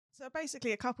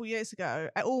basically, a couple years ago,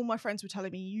 all my friends were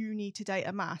telling me, you need to date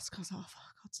a mask. I was like, oh, for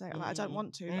God's sake, like, I don't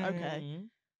want to. But okay.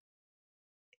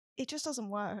 It just doesn't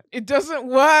work. It doesn't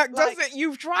work, Like, does it?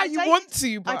 You've tried, you want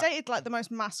to, but... I dated like the most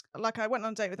mask, like I went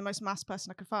on a date with the most masked person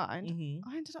I could find.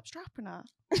 I ended up strapping her.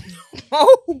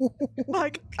 Oh!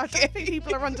 Like, I don't think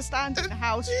people are understanding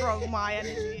how strong my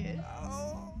energy is.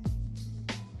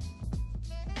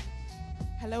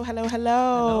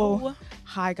 Hello.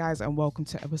 Hi guys, and welcome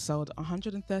to episode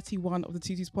 131 of the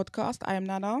Tutus podcast. I am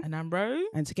Nana. And I'm Ro.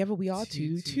 And together we are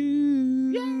Tutus.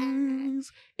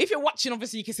 Yes. If you're watching,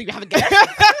 obviously you can see we have a guest.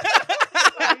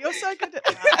 Wow, you're so good at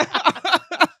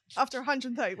that. After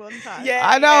 131 times. Yeah.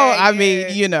 I know. I mean,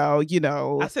 yeah. you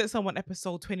know. I sent someone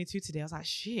episode 22 today. I was like,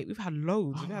 shit, we've had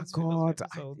loads. Oh We've my had God.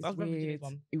 episodes. It's That's weird.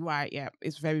 one. Right, yeah.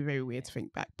 It's very, very weird to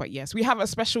think back. But yes, we have a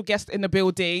special guest in the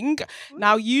building.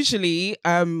 Now, usually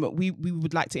we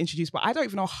would like to introduce, but I don't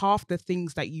even know half the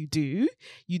things that you do.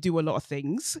 You do a lot of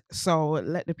things. So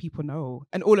let the people know.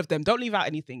 And all of them. Don't leave out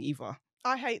anything either.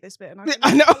 I hate this bit, and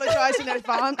I know. apologise in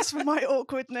advance for my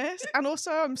awkwardness. And also,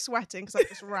 I'm sweating because I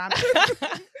just ran.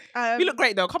 You look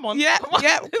great though. Come on. Yeah, Come on.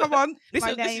 yeah, come on. This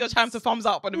is your time to thumbs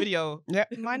up on the video. Yeah.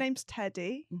 My name's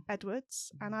Teddy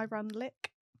Edwards, and I run Lick.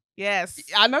 Yes.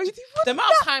 I know you do. The amount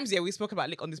of times, we spoke about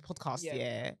Lick on this podcast,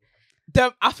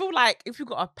 I feel like if we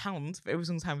got £1 for every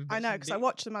single time we've I know, because I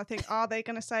watch them, I think, are they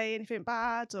going to say anything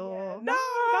bad or... No,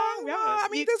 I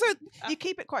mean, you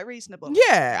keep it quite reasonable.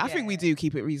 Yeah, I think we do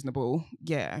keep it reasonable.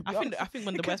 Yeah. I think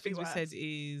one of the It worst could be things we worse. said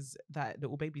is that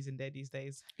little babies in there these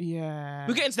days. Yeah.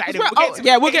 We'll get into that.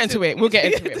 We'll get into it. We'll get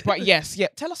into it. But yes, yeah.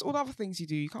 Tell us all the other things you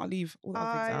do. You can't leave all the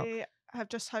other things I have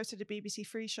just hosted a BBC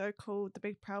Free show called The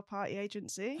Big Proud Party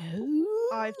Agency.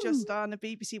 out. I've just done a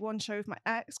BBC One show with my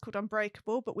ex called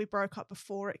Unbreakable, but we broke up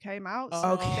before it came out.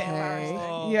 So it's a bit Okay.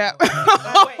 embarrassing. Yeah.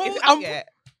 Wait, is it out yet?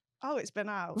 Oh, it's been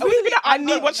out. Oh, it's been out? I need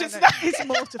No, watch no, it no. now. It's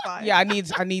mortifying. Yeah, I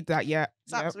need that. Yeah.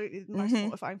 It's absolutely the most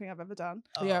mortifying thing I've ever done.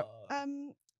 Yeah.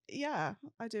 Yeah,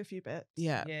 I do a few bits.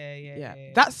 Yeah.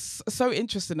 Yeah. That's so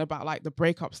interesting about like the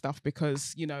breakup stuff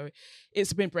because, you know,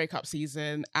 it's been breakup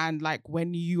season and like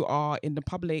when you are in the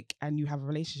public and you have a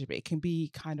relationship, it can be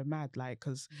kind of mad. Like,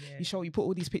 because you put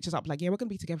all these pictures up like, yeah, we're going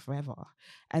to be together forever.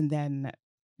 And then.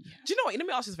 Do you know what? Let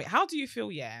me ask you something. How do you feel,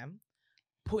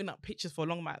 putting up pictures for a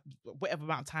long amount, whatever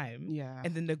amount of time,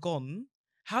 and then they're gone?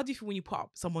 How do you feel when you put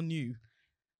up someone new?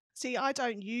 See, I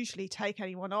don't usually take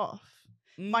anyone off.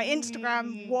 My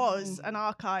Instagram was an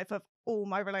archive of all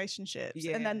my relationships.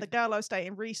 And then the girl I was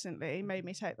dating recently made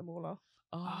me take them all off.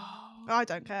 Oh. I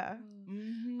don't care.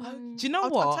 Do you know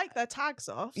I'll what? take their tags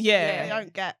off. Yeah. They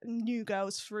don't get new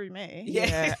girls through me.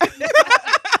 Yeah.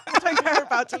 I don't care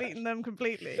about deleting them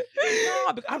completely.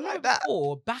 No, because I remember like that.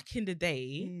 before, back in the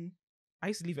day, I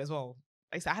used to leave it as well.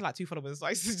 I had like 2 followers, so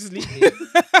I used to just leave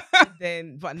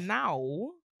it. But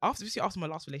now, after my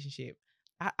last relationship,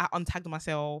 I untagged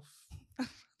myself.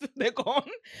 They're gone.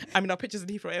 I mean, our pictures in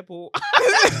Heathrow Airport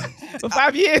for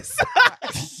 5 years.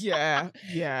 Yeah.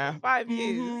 5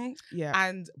 years.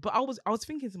 Yeah. But I was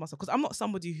thinking to myself, because I'm not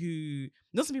somebody who,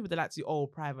 not some people that like to do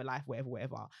private life,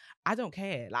 whatever. I don't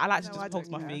care. Like I like to No, I just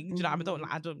post don't my care. thing. Do you know what I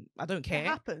mean? I don't care. It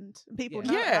happened. People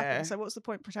Yeah. know it Yeah. happened. So what's the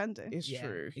point pretending? It's Yeah,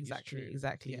 true. Exactly. It's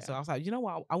true. Yeah. So I was like, you know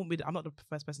what? I'm not the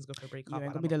first person to go for a breakup. You ain't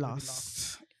and gonna I'm be the not gonna be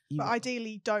last. But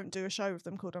ideally, don't do a show with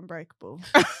them called Unbreakable.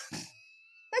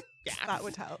 Yeah. That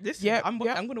would help. I'm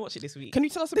going to watch it this week. Can you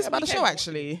tell us a bit This about the show weekend.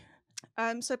 actually?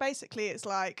 So basically, it's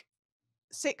like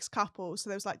 6 couples.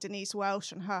 So there was like Denise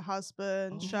Welsh and her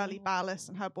husband, Shirley Ballas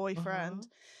and her boyfriend.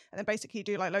 And then basically you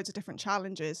do like loads of different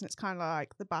challenges. And it's kind of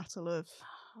like the battle of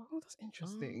Oh, that's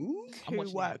interesting. I'm who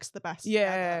watching works the best.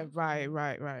 Yeah, together.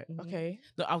 right. Okay.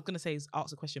 No, I was going to say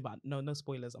ask a question, but no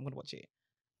spoilers. I'm going to watch it.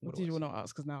 What did you want to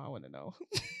ask? Because now I want to know.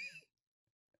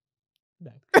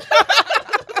 No.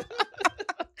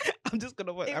 I'm just going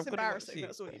to watch. It's embarrassing.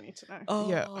 That's all you need to know. Oh,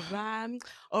 Yeah. man.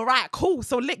 All right, cool.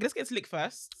 So Lick, let's get to Lick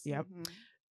first. Yep.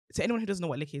 To anyone who doesn't know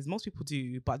what Lick is, most people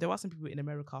do, but there are some people in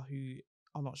America who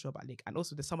are not sure about Lick. And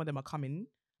also there's some of them are coming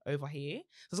over here. So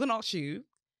I was going to ask you,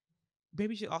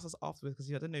 maybe you should ask us afterwards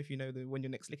because I don't know if you know when your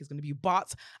next Lick is going to be,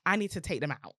 but I need to take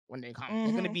them out when they come.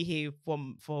 They're going to be here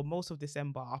for most of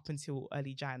December up until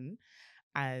early Jan.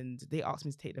 And they asked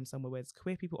me to take them somewhere where it's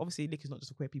queer people. Obviously, Lick is not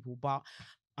just for queer people, but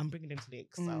I'm bringing them to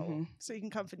Lick. So, So you can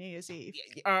come for New Year's Eve.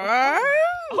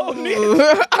 Oh,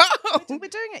 We're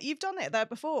doing it. You've done it there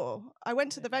before. I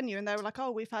went to the venue and they were like,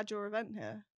 "Oh, we've had your event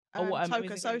here." What, Toka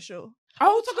music Social.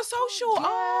 Oh, Toka Social.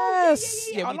 Yes.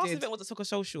 Yeah. Yeah, Our we last did. event was at Toka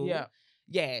Social. Yeah.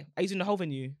 Yeah. Are you doing the whole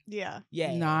venue? Yeah.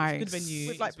 Yeah. Nice. It's a good venue.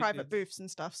 With like It's really private good. booths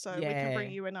and stuff. So we can bring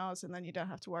Yeah. you in ours and then you don't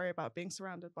have to worry about being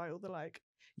surrounded by all the like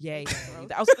Yeah.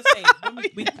 Road. I was gonna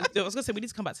say, we need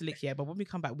to come back to Lick here, but when we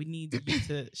come back, we need you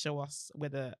to show us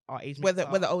whether our age mates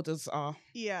Where the olders are.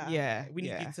 Yeah. Yeah, we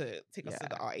need you to take us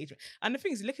to our age. And the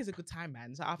thing is, Lick is a good time,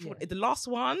 man. So I thought the last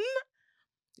one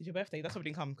is your birthday. That's why we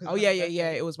didn't come. Oh yeah.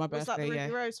 It was my Was that the birthday.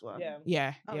 Ruby Rose one? Yeah.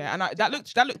 Yeah, Oh, yeah, and yeah.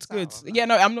 that looked good. It's out. Yeah,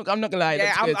 no, I'm not gonna lie. it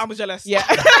Yeah, looked good. I was jealous. Yeah.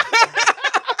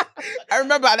 I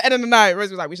remember at the end of the night, Rose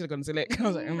was like, "We should have gone to Lick." I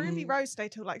was like, Ruby Rose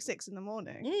stayed till like 6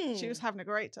 a.m. She was having a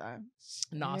great time.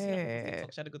 Nah, Yeah.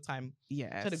 she had a good time.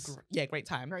 yeah, She had a great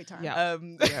time. Great time. Yeah.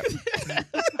 Yeah.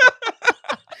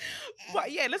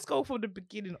 But yeah, let's go from the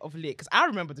beginning of Lick, because I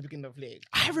remember the beginning of Lick.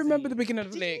 I remember the beginning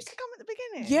of Did you Lick. used to come at the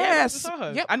beginning? Yeah, it was Yes. in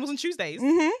Soho. Yep. And it was on Tuesdays.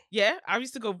 Mm-hmm. Yeah, I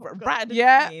used to go God. right at the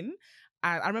Yeah. beginning.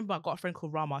 And I remember I got a friend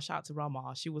called Rama. Shout out to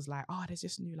Rama. She was like, "Oh, there's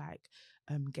this new like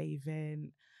gay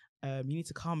event. You need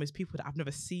to come. There's people that I've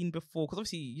never seen before, because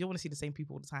obviously you don't want to see the same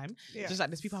people all the time. Yeah. Just like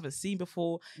there's people I haven't seen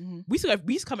before. Mm-hmm. We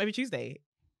used to come every Tuesday.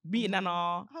 Me and Nana,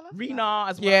 I love Rena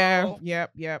as well. Yeah.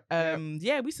 Yep.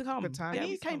 Yeah, we used to come. Good time. I Yeah, knew we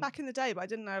you used to came come. back in the day, but I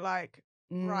didn't know like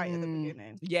right at the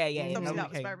beginning. Yeah. Obviously, no, that we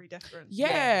was came. very different.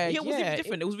 Yeah, it was really yeah.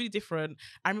 different. It was really different.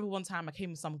 I remember one time I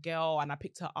came with some girl and I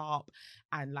picked her up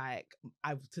and like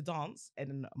to dance, and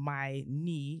then my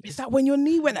knee. Is that when your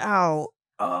knee went out?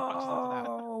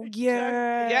 Oh,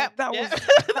 yeah. Yep, That yep.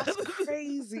 was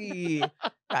crazy.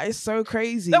 That is so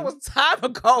crazy. That was time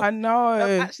ago. I know. That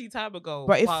was actually time ago.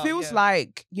 But it Wow, feels yeah.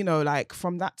 like, like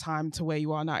from that time to where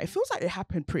you are now, it feels like it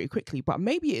happened pretty quickly, but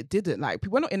maybe it didn't. Like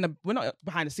we're not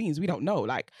behind the scenes. We don't know.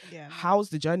 Like, Yeah.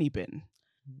 how's the journey been?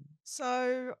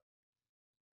 So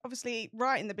obviously,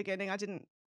 right in the beginning, I didn't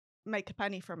make a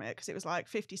penny from it because it was like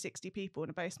 50, 60 people in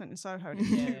a basement in Soho and it's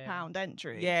Yeah. £2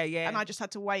 entry. Yeah. And I just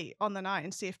had to wait on the night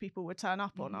and see if people would turn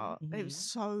up or not. It was Mhm.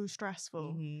 so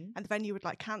stressful. Mhm. And the venue would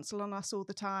like cancel on us all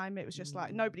the time. It was just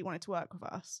like nobody wanted to work with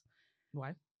us.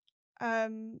 Why?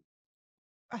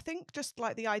 I think just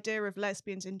like the idea of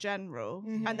lesbians in general.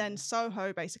 Mhm. And then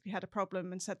Soho basically had a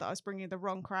problem and said that I was bringing the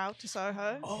wrong crowd to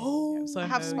Soho. Oh, So I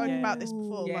have Soho, spoken yeah. about this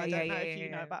before, Yeah, but I don't yeah, know yeah, if you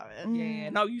know yeah. about it. Yeah.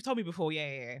 No, you told me before.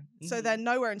 Yeah. So then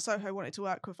nowhere in Soho wanted to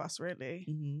work with us really.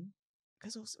 Mhm.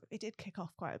 Because also it did kick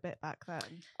off quite a bit back then.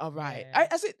 all right. Yeah.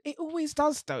 As it always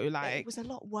does though. It Like, was a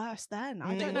lot worse then.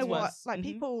 I Mm. don't It know was what worse. like Mhm.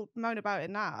 people moan about it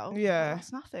now. Yeah.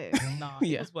 That's nothing. Nah,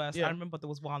 Yeah. it was worse. Yeah. I remember there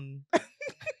was one.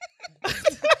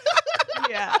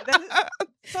 Yeah.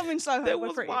 Some in Soho There were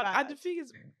was pretty one. bad. And the thing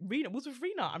is, Rena was with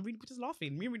Rena. And Rena was just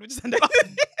laughing. Me and Rena were just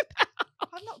laughing.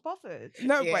 I'm not bothered.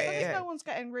 no, Yeah. but As long as yeah. no one's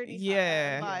getting really hurt,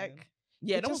 Yeah. like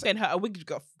Yeah, It no one's just- getting hurt. A wig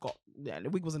got the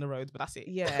wig was in the road, but that's it.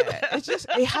 Yeah, it's just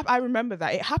I remember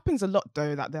that it happens a lot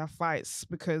though that there are fights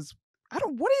because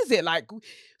what is it like?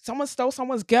 Someone stole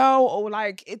someone's girl or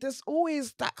like there's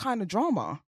always that kind of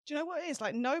drama. do you know what it is?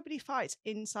 Like nobody fights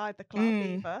inside the club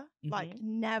Mm. either. Like Mhm.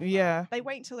 never. Yeah. They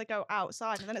wait until they go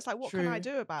outside and then it's like, what can I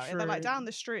True, do about it? They're like true. down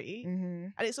the street. Mm-hmm.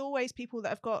 And it's always people that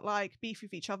have got like beef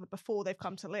with each other before they've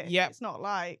come to live. Yep. It's not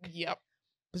like Yep.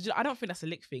 But I don't think that's a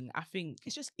lick thing. I think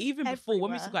it's just even before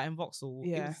when we used to go everywhere. out in Vauxhall, it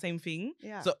Yeah. was the same thing.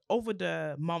 yeah. So over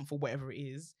the month or whatever it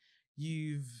is,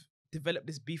 you've developed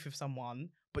this beef with someone,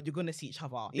 but you're gonna see each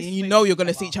other. This is You where know see you're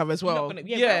gonna see each other as You're not well. gonna-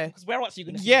 Yeah. because where else are you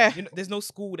gonna see Yeah. them? There's no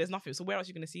school, there's nothing. So where else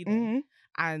are you gonna see them? Mm-hmm.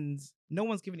 And no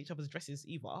one's giving each other's dresses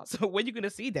either. So when you're gonna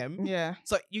see them, Yeah.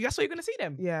 so that's where you're gonna see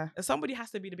them. Yeah. And somebody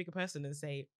has to be the bigger person and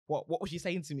say, What was she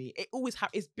saying to me? It always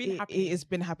it's been happening. It has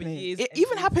been happening. years It and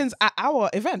even years. happens at our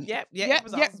event. Yeah, yeah. it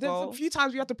happens at us as There's well. a few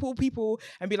times we have to pull people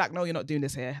and be like, "No, you're not doing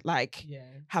this here." Like, Yeah.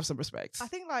 have some respect. I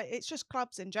think like it's just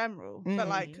clubs in general. But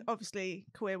like Mhm. obviously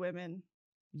queer women,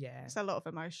 Yeah. it's a lot of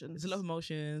emotions. There's a lot of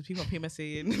emotions, people are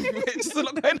PMSing, just a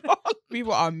lot going on.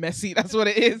 People are messy. That's what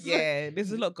it is. Yeah,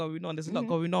 there's a lot going on. There's a lot Mhm.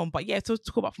 going on. But yeah, to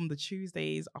talk about from the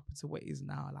Tuesdays up to what it is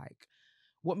now, like,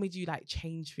 what made you like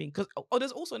change things? Because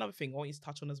there's also another thing I want you to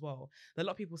touch on as well. A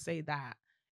lot of people say that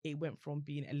it went from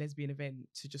being a lesbian event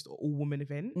to just an all-woman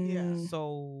event. Yeah. Mm.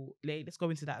 So let's go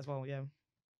into that as well. Yeah.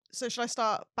 So should I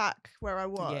start back where I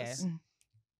was? Yeah. Mm.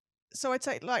 So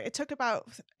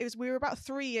we were about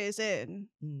 3 years in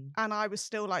Mm. and I was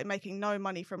still like making no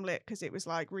money from lit because it was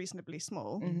like reasonably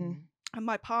small. Mhm. And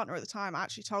my partner at the time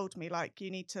actually told me like,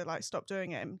 you need to like stop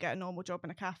doing it and get a normal job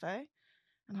in a cafe.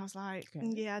 And I was like, Okay.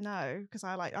 yeah, no, because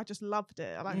I just loved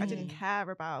it. I didn't care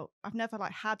about, I've never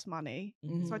like had money. So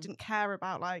I Mhm. didn't care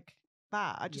about like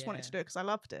that. I just wanted to Yeah. do it because I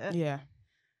loved it. Yeah.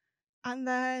 And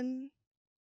then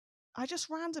I just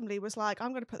randomly was like,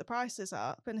 I'm going to put the prices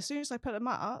up. And as soon as I put them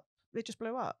up, they just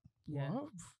blew up. Yeah. What?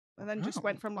 And then just Wow.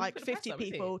 went from You like put the price 50 up, is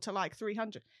it? people to like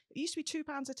 300. It used to be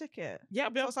 £2 a ticket. Yeah,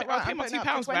 So I was like, I'll right, pay I'm my putting it £2,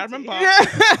 up to but I 20. remember.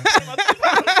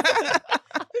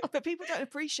 But people don't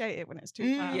appreciate it when it's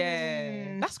 £2.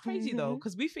 Yeah, that's crazy though, Mhm.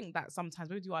 because we think that sometimes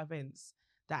when we do our events,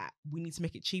 that we need to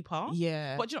make it cheaper.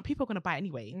 Yeah. But you know, people are gonna buy it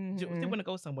anyway. If they Mhm. want to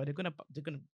go somewhere, they're gonna.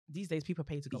 These days, people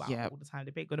pay to go out Yep. all the time.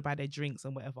 They pay to buy their drinks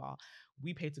and whatever.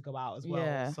 We pay to go out as well.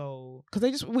 Yeah. So Because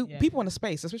they just Yeah. people want a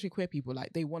space, especially queer people.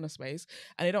 Like they want a space,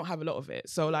 and they don't have a lot of it.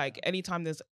 So like anytime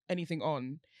there's anything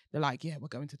on, they're like, yeah, we're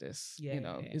going to this. You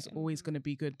know, it's Yeah. always going to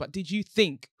be good. But did you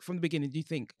think from the beginning? Do you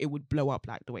think it would blow up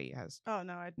like the way it has? Oh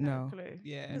no, I had no, No. clue.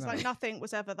 yeah, It's like nothing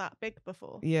was ever that big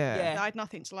before. Yeah. I had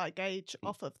nothing to like gauge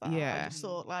off of that. I Yeah. just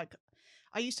thought like,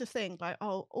 I used to think like,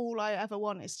 oh, all I ever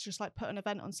want is to just like put an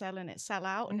event on sale and it sell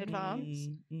out in Mhm. advance.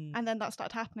 And then that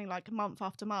started happening like month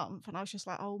after month, and I was just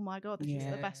like, oh my god, this is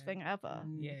the best Yeah. thing ever.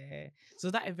 Mm. Yeah.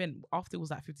 So that event, after it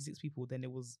was like 56 people, then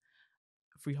it was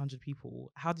 300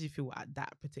 people. How did you feel at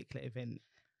that particular event?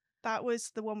 That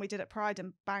was the one we did at Pride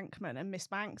Embankment, and Miss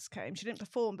Banks came. She didn't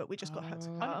perform, but we just got her to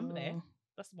I remember come. there.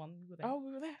 That's the one we were there. Oh,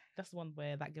 we were there. That's the one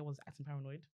where that girl was acting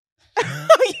paranoid.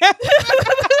 Oh yeah.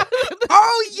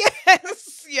 Oh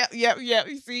yes. Yeah.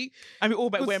 You see, I mean, all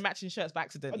Was- wearing matching shirts by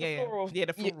accident. the Yeah, floral. yeah,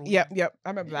 the floral. Yep. I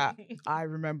remember that. I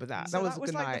remember that. So that was a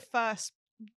good like night. the first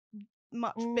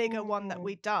much bigger one that Mm.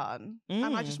 we'd done. And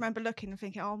I just Mm. remember looking and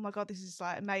thinking, oh my god, this is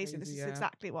like amazing. Crazy, this is yeah.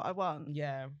 exactly what I want.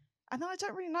 Yeah. And then I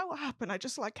don't really know what happened. I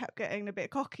just like kept getting a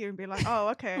bit cockier and be like, oh,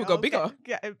 okay. We'll go I'll bigger.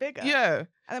 Get it bigger. Yeah. And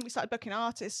then we started booking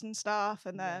artists and stuff.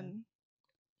 And Yeah. then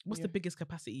What's Yeah. the biggest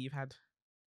capacity you've had?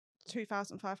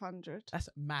 2,500. That's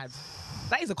mad.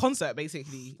 That is a concert,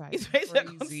 basically. That It's is basically a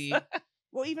crazy. concert.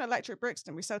 Well, even Electric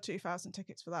Brixton, we sell 2,000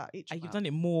 tickets for that each And you've month. done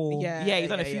it more. Yeah, Yeah, you've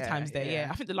done it a yeah, few yeah, times there. Yeah.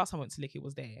 yeah. I think the last time I went to Lick, it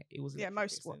was there. It was Yeah, Electric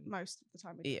most Brixton. most of the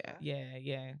time we do Yeah. that.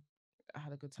 Yeah. I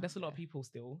had a good time. That's a lot of there. people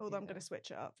still. Although I'm Yeah. going to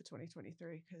switch it up for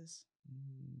 2023 because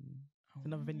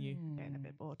Another venue. I'm getting a Mm.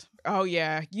 bit bored. Oh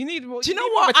yeah, you need more. Do you know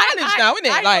need more what? of a challenge now, innit?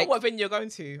 I Like know what venue you're going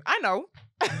to. I know.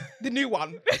 The new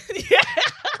one. yeah.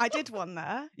 I did one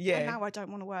there. Yeah. And now I don't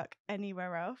want to work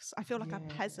anywhere else. I feel like a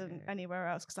peasant Yeah. anywhere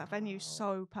else because that venue's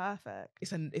so perfect.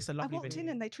 It's a I lovely walked venue. in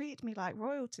and they treated me like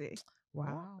royalty.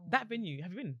 wow, That venue,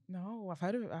 have you been? No, I've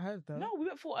heard of it. I heard though. No, we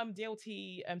went for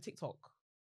DLT TikTok.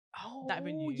 oh, that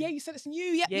venue. Yeah, you said it's new.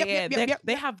 Yep, Yeah, yep.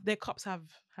 they have their cups have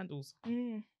handles.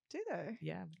 Mm. Do they?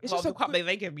 Yeah, It's well, just the a cup good-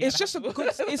 they give me. It's just a good.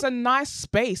 It's a nice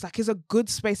space. Like it's a good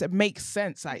space. It makes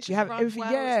sense. Like It's you just have run everything. well,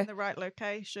 it's Yeah, in the right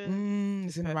location.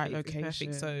 it's in the right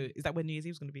location. So is that where New Year's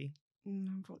Eve was going to be?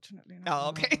 Unfortunately, not. Oh,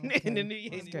 okay. Oh, In the okay. New Year,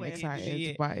 I was New getting Year, New excited,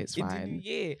 Year. but it's In the New fine.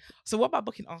 Year. So what about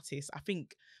booking artists? I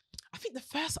think the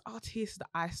first artist that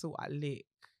I saw at Lick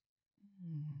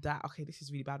that this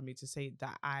is really bad of me to say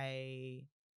that I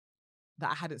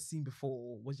hadn't seen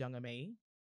before was Young M.A.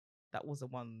 That was the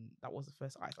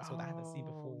first artist I saw that I hadn't seen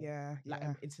before. Yeah, Like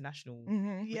yeah. international.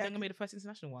 Mhm. Was Yeah, Young M.A. the first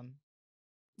international one?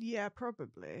 yeah,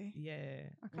 probably. Yeah.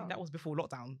 I I think can't. that was before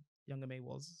lockdown. Young M.A.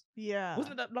 was. Yeah,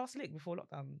 Wasn't it that last Lick before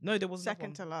lockdown? No, there was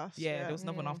second another to last. one. Yeah, there was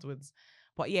another one Mm. afterwards.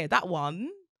 But yeah, that one,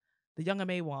 the Young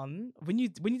M.A. one. When you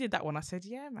did that one, I said,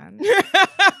 yeah, man.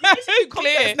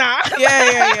 Clear. now.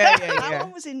 Yeah. That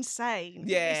one was insane.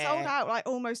 It sold Yeah. out like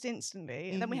almost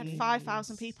instantly, and then we had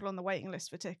 5,000 Mhm. people on the waiting list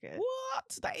for tickets.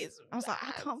 What? That is. I was like, I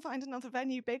mad. can't find another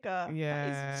venue bigger.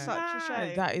 Yeah. Such a mad.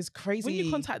 shame. That is crazy. When you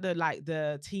contact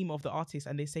the team of the artist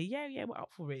and they say, yeah, we're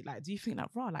up for it. Like, do you think that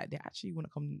they actually want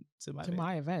to come to my to event?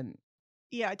 my event.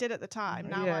 Yeah, I did at the time.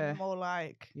 Now Yeah. I'm more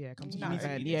like, Yeah, come to No, my you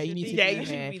event. need Yeah, to you need be to Yeah, be you there.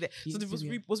 should be there. You So need to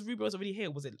be- was Ruby Rose already here?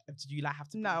 Did you like have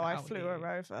to? no, bring I out flew here?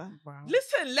 her over. Wow.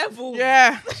 Listen, level.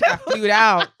 Yeah, I flew it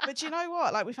out. But do you know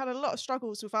what? Like, we've had a lot of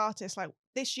struggles with artists. Like,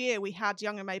 this year we had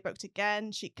Young M.A. booked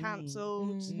again. She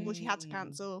cancelled. Well, she had to Mm.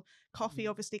 cancel. Coffee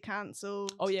obviously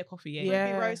cancelled. Oh yeah, coffee. Yeah.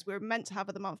 Yeah. Ruby Rose, we were meant to have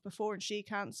her the month before and she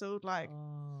cancelled. Like,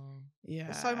 Oh. Yeah,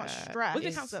 there's so much stress. Was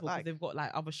it that, cancelled? like, They've got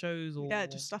like other shows or yeah,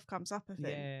 just stuff comes up, I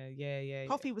think. Yeah.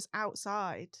 Coffee was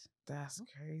outside. That's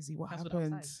crazy. What Cancelled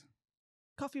happened? outside.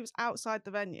 Coffee was outside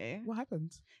the venue. What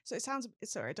happened? So it sounds,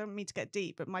 sorry, I don't mean to get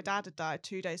deep, but my dad had died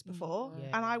 2 days before.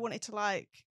 Yeah. And I wanted to,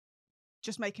 like,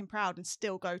 just make him proud and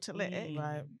still go to Lick. Mm.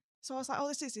 Right. So I was like, oh,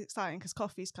 this is exciting because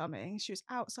Coffee's coming. She was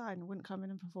outside and wouldn't come in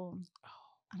and perform.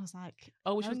 And I was like,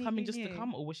 Oh, was she only coming you just to knew.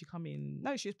 come, or was she coming?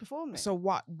 No, she was performing. So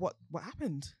what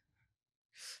happened?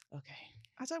 Okay.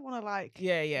 I don't want to, like,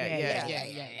 Yeah.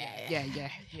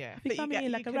 but you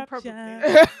get, like you a can probably,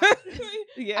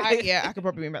 I could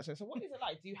probably imagine. So what is it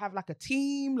like? Do you have like a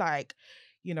team? Like,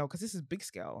 because this is big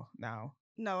scale now.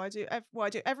 No, I do. I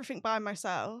do everything by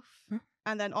myself, Huh?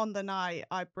 and then on the night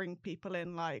I bring people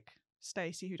in, like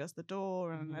Stacey, who does the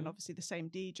door, and obviously the same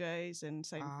DJs and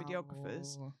same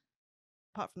videographers. Oh.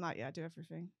 Apart from that, yeah, I do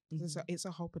everything. It's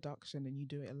a whole production, and you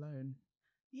do it alone.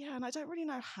 Yeah, and I don't really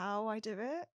know how I do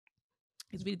it.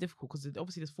 It's really difficult because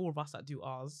obviously there's 4 of us that do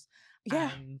ours.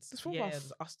 Yeah, and there's 4 of us.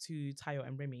 There's us 2, Tayo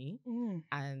and Remy. Mm.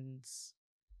 And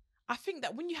I think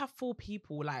that when you have 4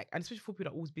 people, like, and especially 4 people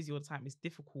that are always busy all the time, it's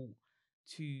difficult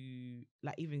to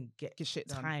like even get shit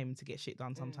done. time to get shit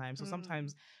done sometimes. So Mm.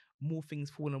 sometimes more things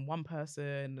fall on one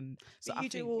person, and so But I you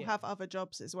do think, all yeah. have other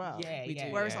jobs as well. Yeah, We do,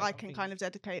 Whereas yeah. I can kind of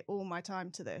dedicate all my time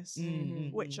to this,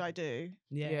 Mm, which I do.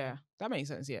 Yeah. That makes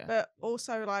sense. Yeah. But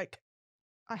also, like,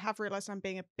 I have realised I'm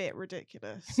being a bit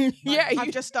ridiculous. Yeah, I've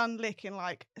you- just done Lick in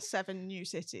like 7 new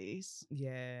cities.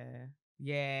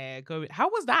 Yeah. Go. How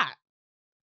was that?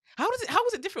 How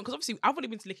was it different? Because obviously I've only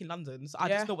been to Lick in London, so I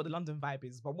Yeah. just know what the London vibe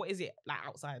is. But what is it like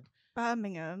outside?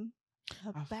 Birmingham, the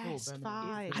I thought best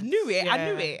Birmingham is- vibe. I knew it. I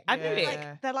knew Yeah, it. I knew yeah. it.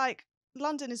 Like, they're like,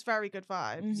 London is very good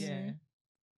vibes. Mhm. Yeah.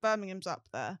 Birmingham's up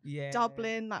there. Yeah.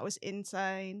 Dublin, that was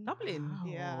insane. Dublin.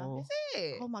 Yeah. Wow. Is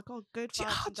it? Oh my god, good See,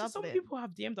 vibes in just some Dublin. people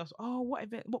have DM'd us. Oh,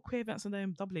 what queer events are there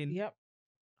in Dublin? Yep.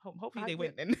 Hopefully I they did-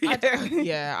 went then. I don't-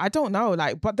 Yeah, I don't know,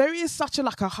 like, but there is such a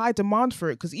like a high demand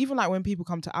for it because even like when people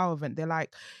come to our event, they're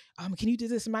like, can you do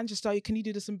this in Manchester? Can you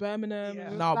do this in Birmingham? Yeah.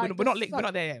 No, Like, we're not there's linked. We're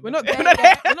not there yet. We're not there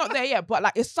yet. We're not there yet. But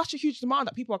like, it's such a huge demand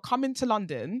that people are coming to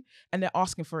London and they're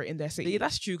asking for it in their city. Yeah,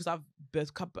 that's true because I've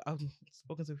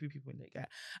spoken to a few people in it, yeah,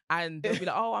 and they'll be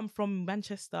like, "Oh, I'm from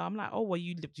Manchester." I'm like, "Oh, well, do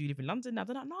you live in London?" Now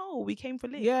they're like, "No, we came for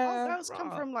Lick." Yeah. Oh, girls come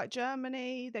Bruh. from like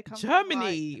Germany. They come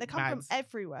Germany, From, like, they come from mad.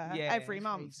 everywhere Yeah, every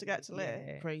month to get to Lick.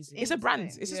 Yeah. Crazy. It's a brand.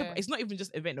 Insane. It's just Yeah. it's not even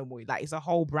just event no more. Like it's a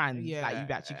whole brand that Yeah.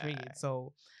 you've actually created.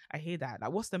 So I hear that.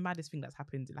 Like, what's the maddest thing that's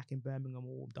happened like in Birmingham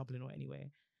or Dublin or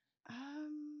anywhere?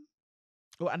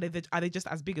 Or are they just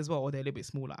as big as well, or they're a little bit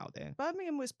smaller out there?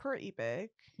 Birmingham was pretty big.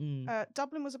 Mm.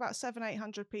 Dublin was about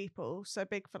 700-800 people, so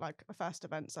big for like a first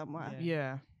event somewhere.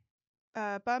 Yeah.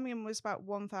 Birmingham was about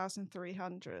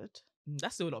 1,300.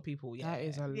 That's still a lot of people. Yeah, That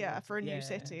is a Yeah, lot. for a Yeah. new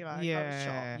city, like I was Yeah.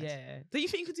 shocked. yeah. Do you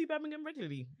think you could do Birmingham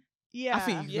regularly? Yeah, I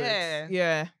think you could. Yeah.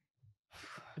 Yeah.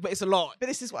 But it's a lot. but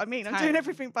this is what I mean. I'm Time. doing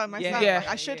everything by myself. Yeah. Like,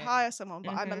 I should Yeah. hire someone,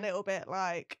 but I'm a Mhm. little bit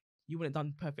like You wouldn't have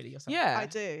done perfectly yourself. Yeah. I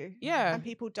do. Yeah. And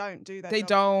people don't do that. They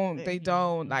don't. They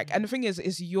don't. Like, and the thing is,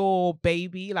 it's your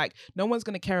baby. Like, no one's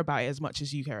gonna care about it as much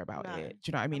as you care about No. it. Do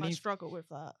you know what I mean? And I If- struggle with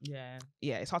that. Yeah.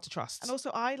 yeah, it's hard to trust. And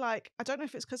also, I don't know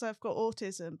if it's because I've got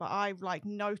autism, but I like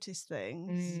notice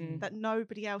things Mm. that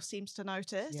nobody else seems to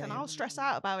notice. Yeah, And yeah. I'll stress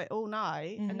out about it all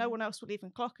night and no Mhm. one else will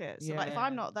even clock it. So, like, if Yeah.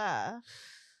 I'm not there,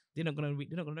 They're not gonna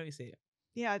notice it.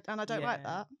 yeah, and I don't like Yeah.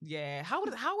 that. Yeah.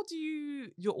 How do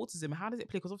your autism? How does it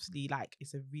play? Because obviously, like,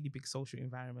 it's a really big social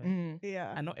environment, Mm.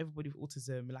 Yeah. and not everybody with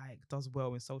autism like does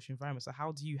well in social environments. So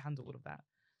how do you handle all of that?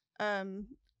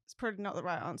 It's probably not the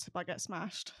right answer, but I get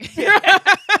smashed.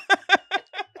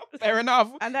 Fair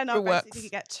enough. And then I It works. basically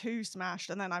get too smashed,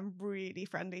 and then I'm really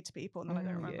friendly to people, and then I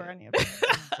don't remember yeah. any of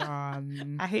it.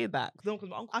 Um, I hear that. No, 'cause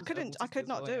my uncle I was couldn't. I autistic could as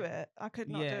not well, do yeah. it. I could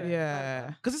not Yeah. do it. yeah.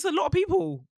 Because it's a lot of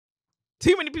people.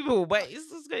 Too many people, but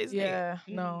it's good, isn't Yeah,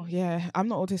 it? no, Mm. yeah. I'm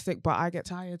not autistic, but I get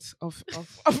tired of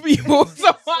people. So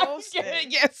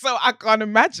Exhausting. so I can't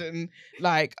imagine.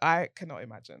 Like, I cannot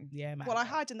imagine. Yeah, man. Well, I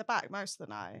hide in the back most of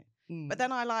the night, Mm. but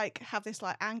then I like have this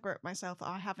like anger at myself that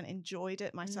I haven't enjoyed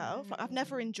it myself. Like I've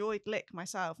never enjoyed Lick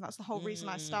myself, and that's the whole reason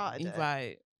I started it.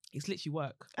 Right. It's literally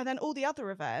work. And then all the other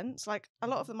events, like a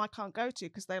lot of them I can't go to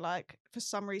because they like for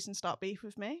some reason start beef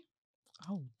with me.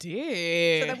 Oh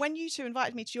dear. So then when you two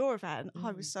invited me to your event,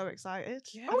 I was so excited.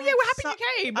 Yeah. Oh And yeah, I what had happened? su-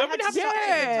 You came. I When had it happened? such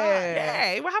a good time.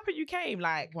 Yeah, what happened? You came.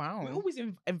 Like, Wow. we always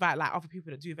invite like other people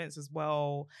that do events as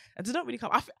well, and they don't really come.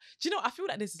 Do you know? I feel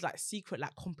like this is like secret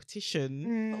like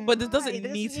competition, but there doesn't Right,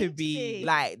 there need to be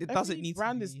like it doesn't Every need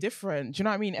brand to is be. different. Do you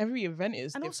know what I mean? Every event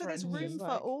is And also different. there's room It's for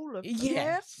like- all of them.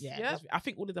 Yes. Yeah, Yep. I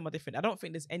think all of them are different. I don't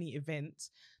think there's any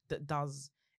event that does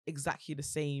exactly the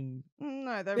same.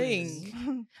 No, there Thing. is.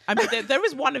 I mean, there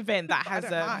is one event that I has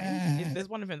don't mind. there's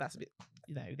one event that's a bit,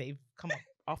 they've come up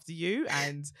after you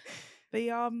and they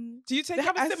Do you take they it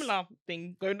have a as, similar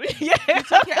thing going. Do you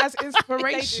take it as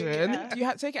inspiration? yeah. Do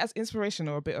you take it as inspiration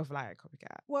or a bit of like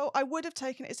copycat? Well, I would have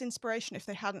taken it as inspiration if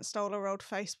they hadn't stole our old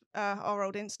our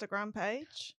old Instagram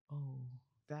page. Oh,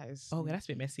 That is. that's a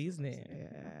bit messy, isn't it?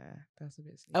 Yeah, that's a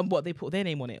bit. What they put their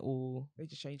name on it, or they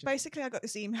just change it. Basically, I got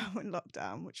this email in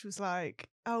lockdown, which was like,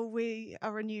 "Oh, we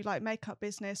are a new like makeup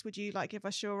business. Would you like give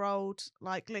us your old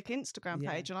like Lick Instagram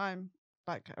Yeah. page?" And I'm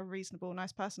like a reasonable,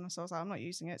 nice person, so I was like, "I'm not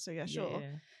using it." So yeah, sure.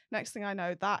 Yeah. Next thing I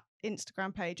know, that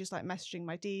Instagram page is like messaging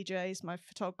my DJs, my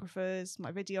photographers,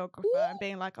 my videographer, and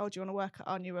being like, "Oh, do you want to work at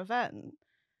our new event?" And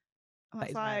I That was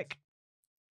is mad. like,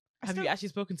 Have you actually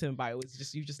spoken to them about it? Or is it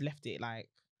just you just left it like?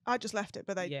 I just left it,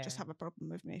 but they Yeah. just have a problem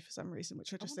with me for some reason,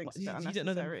 which I just Oh, think what, is a bit you didn't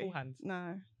know them unnecessary. beforehand?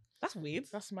 No. That's weird.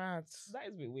 That's mad. That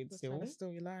is a bit weird That's still.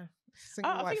 still your life.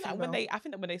 Single I white think that when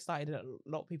female. they started it, a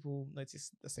lot of people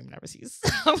noticed the similarities.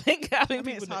 I mean,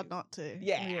 people it's hard noticed- not to.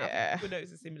 Yeah, Yeah. people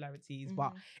notice the similarities,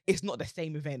 but Mhm. it's not the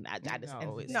same event at the end No,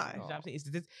 of the it's day. No. You know what I'm saying?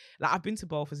 It's like I've been to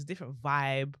both. It's a different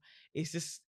vibe. It's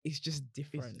just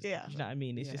different. Yeah. You know what I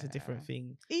mean? It's just a different Yeah.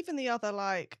 thing. Even the other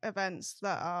like events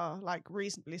that are like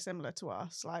reasonably similar to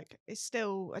us, like it's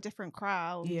still a different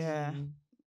crowd. Yeah. Mm.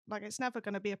 Like it's never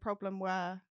going to be a problem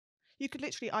where you could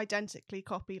literally identically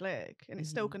copy Lick and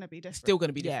it's still Mhm. going to be different. It's still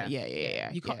gonna be Yeah. different.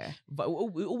 Yeah. You can't- yeah. But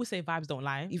we always say vibes don't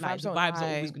lie. Your Like, vibes the don't vibes are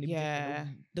lie, always going to be yeah.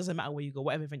 different. Doesn't matter where you go,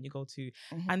 whatever event you go to.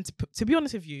 Mhm. And to be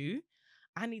honest with you,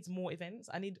 I need more events.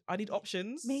 I need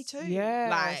options. Me too. Yeah.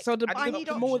 Like, so the, I I the, need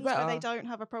the options more the where better. they don't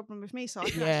have a problem with me, so I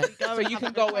can Yeah. actually go. So and you have can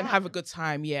a go good and have a time. good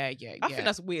time. Yeah. I think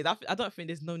that's weird. I don't think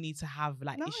there's no need to have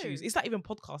like No. issues. It's like even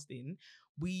podcasting.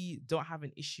 We don't have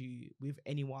an issue with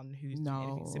anyone who's doing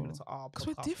anything similar No. to our 'Cause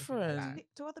we're podcast or anything like different. that.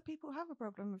 Do other people have a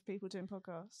problem with people doing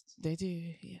podcasts? They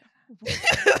do. Yeah.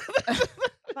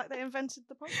 Like they invented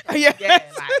the podcast. Yeah. Yeah,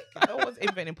 like no one's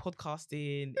inventing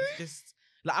podcasting. It's just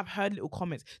like I've heard little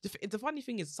comments. The funny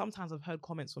thing is sometimes I've heard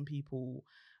comments from people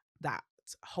that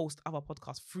host other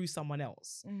podcasts through someone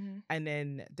else, Mhm. and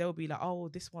then they'll be like, "Oh,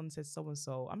 this one says so and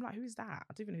so." I'm like, "Who's that?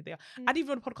 I don't even know who they are. Mm. I didn't even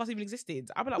know the podcast even existed."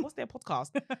 I'll be like, "What's their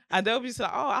podcast?" And they'll be just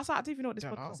like, "Oh, I was like, I don't even know what this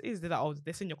Don't podcast is." They're like, "Oh,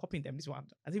 they're saying you're copying them. This one.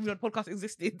 I didn't even know the podcast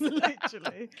existed."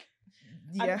 Literally.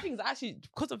 And the thing is, actually,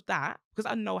 because of that, because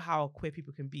I know how queer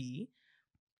people can be,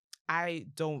 I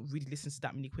don't really listen to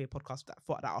that many queer podcasts that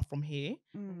are from here.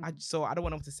 Mm. So I don't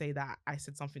want them to say that I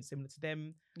said something similar to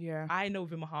them. Yeah. I know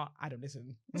within my heart, I don't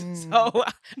listen. Mm. So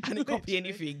I didn't copy Literally.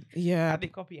 anything. Yeah. I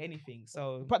didn't copy anything.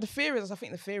 So But I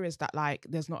think the fear is that like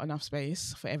there's not enough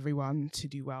space for everyone to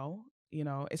do well. You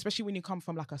know, especially when you come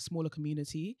from like a smaller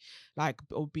community, like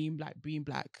or being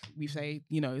black, we say,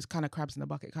 you know, it's kind of crabs in the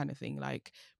bucket kind of thing.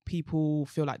 Like people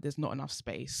feel like there's not enough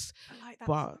space. Like that's,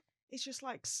 But it's just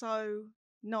like so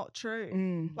not true.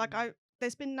 mm, Like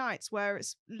there's been nights where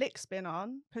it's Lick's been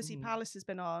on, Pussy Mhm. Palace has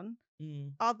been on,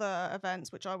 mm. other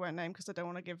events which I won't name because I don't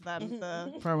want to give them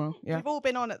the. promo, yeah. We've all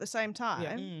been on at the same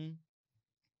time, Mm.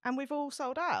 and we've all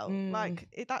sold out. Mm.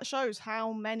 Like that shows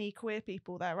how many queer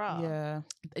people there are. Yeah. And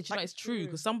you know, Like, it's true true.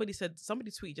 because somebody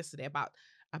tweeted yesterday about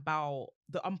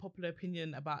the unpopular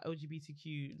opinion about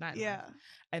LGBTQ nightlife. Yeah.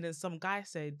 And then some guy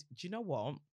said, "Do you know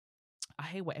what? I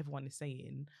hear what everyone is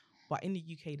saying, but in the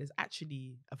UK, there's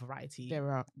actually a variety.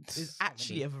 There are. There's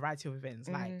actually a variety of events,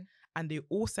 like, Mhm. and they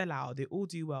all sell out. They all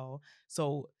do well.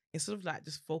 So instead of like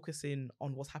just focusing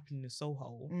on what's happening in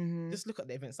Soho, Mhm. just look at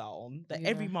the events that are on. That Yeah.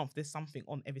 every month there's something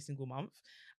on every single month,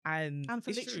 and And for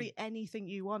it's true. literally anything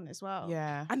you want as well.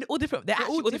 Yeah. And they're all different. They're, They're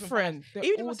actually all vibes. different. They're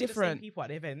Even all if I see the same different. people at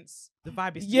the events, the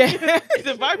vibe is Yeah.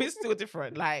 the vibe is still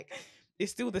different. Like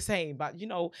it's still the same. But you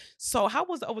know, so how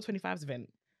was the over 25s event?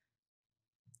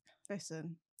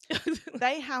 Listen,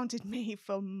 they hounded me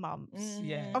for months. Mhm.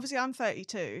 Yeah. Obviously, I'm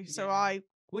 32, so Yeah. I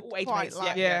We're would all age quite mates,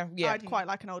 like. Yeah. Yeah. I'd quite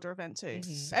like an older event too. Mhm. But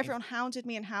Same. everyone hounded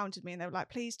me, and they were like,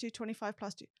 "Please do 25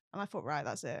 plus." And I thought, right,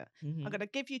 that's it. Mhm. I'm gonna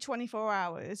give you 24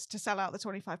 hours to sell out the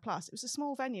 25 plus. It was a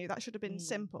small venue that should have been Mm.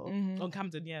 simple. Mhm. On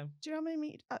Camden, yeah. Do you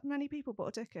know how many people bought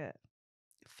a ticket?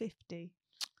 50.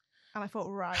 And I thought,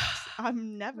 right,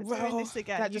 I'm never doing Well, this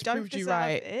again. that You just don't proved you deserve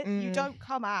right. it. You Mm. don't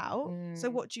come out. So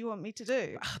Mm. what do you want me to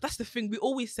do? That's the thing. We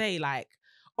always say, like,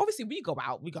 obviously we go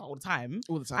out, we go out all the time.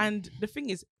 All the time. And the thing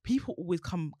is, people always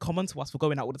come on to us for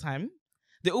going out all the time.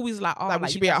 They're always like, "Oh, like we like,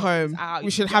 should you be guys at are always home. out, We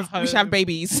you should be at have home."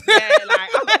 babies. Yeah, like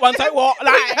I got one. So what?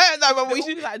 Like, no, but we we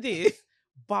should do like this.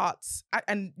 But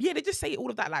and yeah, they just say all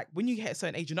of that. Like when you hit a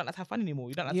certain age, you're not allowed to have fun anymore.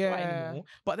 You're not allowed to fight Yeah. anymore.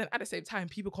 But then at the same time,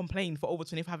 people complain for over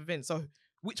 25 events. So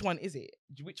which one is it?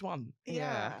 Which one?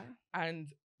 Yeah.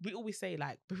 And we always say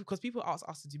like because people ask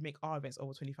us to make our events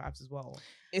over 25s as well.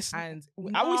 It's. And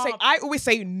I always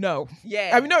say no.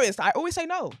 yeah, Have you noticed? I always say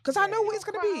no because I Yeah. know what it's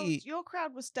gonna be. Your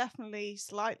crowd was definitely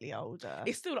slightly older.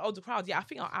 it's still the older crowd. Yeah, I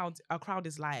think our crowd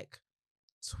is like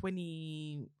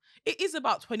 20. It is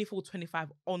about 24,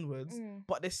 25 onwards. Mm.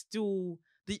 But they're still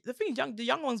the thing. The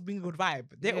young ones bring a good vibe.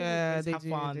 They Yeah, always they have do,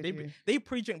 fun. they do. They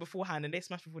pre-drink beforehand and they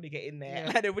smash before they get in there.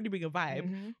 Yeah. Like they really bring a vibe.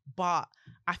 Mhm. But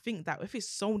I think that if it's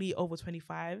solely over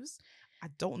 25s, I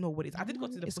don't know what it is. I did go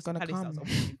to the It's Pussy gonna Palace that was come.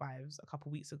 over 25s a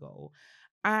couple weeks ago,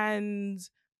 and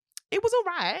it was all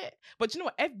right. But you know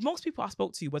what? Most people I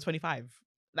spoke to were 25.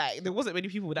 Like there wasn't many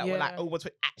people that were like Yeah.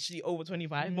 actually over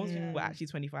 25. Most people were Mm. actually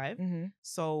 25. Mhm.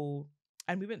 So,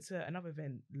 and we went to another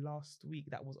event last week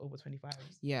that was over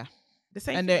 25s. Yeah. The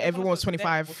same And thing, then everyone was else there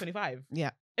 25. Was 25.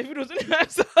 Yeah. Everyone was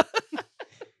 25. So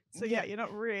So yeah, you're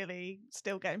not really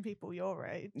still getting people your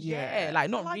age. yeah, like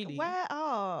not Like, really. where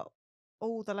are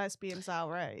all the lesbians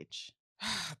our age.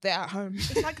 They're at home.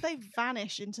 It's like they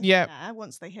vanish into Yep. thin air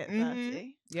once they hit Mhm.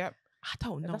 30. Yep. I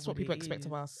don't know. That's what people it expect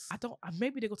of is. us. I don't.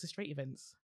 Maybe they go to straight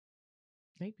events.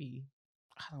 Maybe.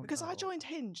 I don't Because I know. joined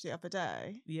Hinge the other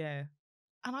day, Yeah.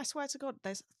 and I swear to God,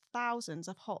 there's thousands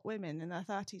of hot women in their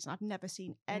 30s, and I've never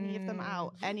seen any of them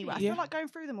out anywhere. I Yeah. feel like going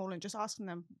through them all and just asking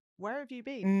them, where have you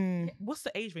been? Mm. What's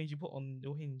the age range you put on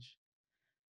your Hinge?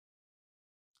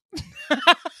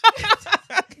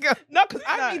 No, because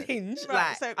I No. made Hinge. Right,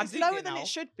 Like, so I'm it's doing lower it than now. it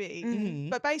should be. Mhm.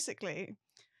 But basically,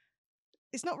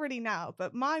 it's not really now,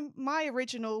 but my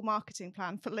original marketing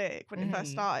plan for Lick when it first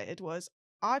Mhm. started was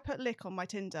I put Lick on my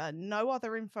Tinder, no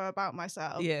other info about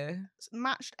myself, Yeah.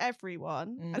 matched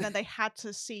everyone, Mm. and then they had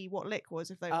to see what Lick was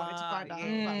if they wanted to find out about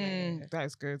me. Yeah. That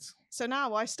is good. So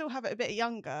now I still have it a bit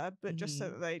younger, but just so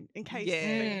Mhm. that they, in case Yeah.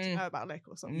 they need to know about Lick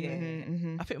or something. Yeah.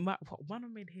 Mhm. I think when I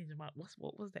made Hinge,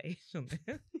 what was the age on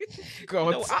there?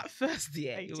 God. No, at first,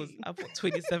 yeah, it was. 18. I put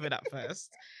 27 at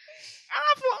first. And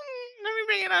I thought, let me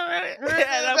bring it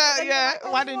up. Yeah,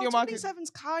 Oh, widen well, your market. 27's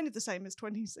kind of the same as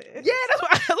 26. Yeah,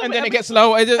 that's what. And then it gets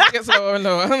lower. It just gets lower and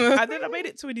lower. And then I made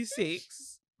it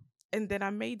 26, and then I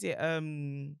made it.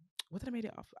 What did I made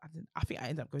it off? I think I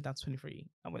ended up going down to 23.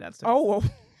 I went down to 23. Oh, well. Do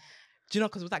you know?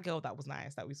 Because with that girl that was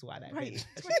nice that we saw at that Right, event.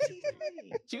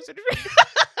 23. She was 23.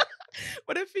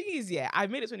 But the thing is, yeah, I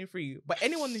made it 23. But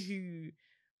anyone who,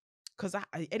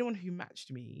 anyone who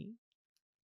matched me,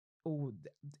 or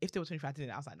if they were 23, I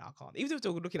didn't. I was like, no, I can't. Even if they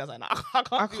were good looking, I was like, no, I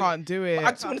can't. I do it. can't do it. But I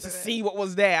just Can't wanted to do it. see what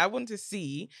was there. I wanted to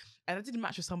see, and I didn't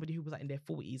match with somebody who was like in their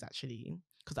 40s actually,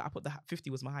 because I put the 50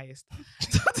 was my highest.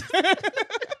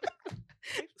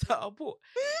 So I put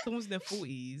someone's in their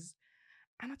 40s,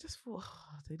 and I just thought,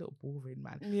 oh, they look boring,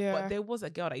 man. Yeah. But there was a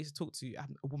girl that I used to talk to,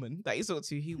 a woman that I used to talk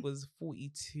to, who was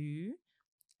 42,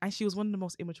 and she was one of the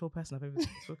most immature person I've ever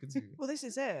spoken to. Well, this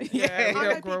is it. Yeah, I you know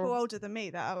don't people grow. older than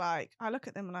me that are like, I look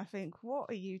at them and I think, what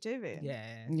are you doing?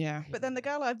 Yeah. Yeah. But then the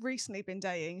girl I've recently been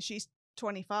dating, she's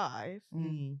 25, Mm.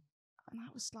 and I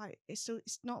was like, it's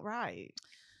not right.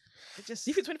 It just, Do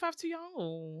you think 25 too young,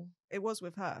 or? it was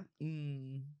with her.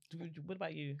 What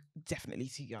about you? Definitely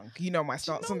too young. You know my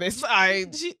stance know- on this.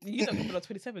 You don't remember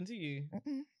 27, do you?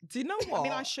 Mm-mm. Do you know what? I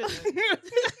mean, I shouldn't,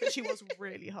 but she was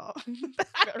really hot.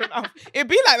 Fair enough. It'd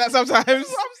be like that sometimes. That's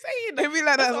what I'm saying. It'd be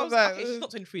like that That's what I was- sometimes. Okay, she's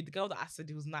not 23. The girl that I said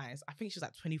it was nice, I think she was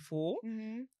like 24.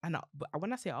 Mhm. And but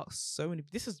when I say I asked so many,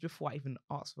 this is before I even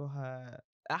asked for her.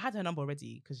 I had her number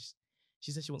already because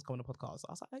she said she wants to come on the podcast.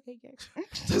 I was like, okay, yeah.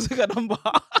 So I took her number.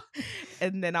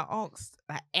 And then I asked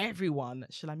like everyone,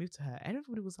 should I move to her? And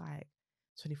everybody was like,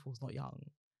 24 is not young.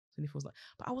 24 is not.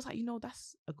 But I was like,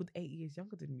 that's a good 8 years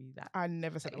younger than me. That I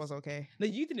never said it was okay. No,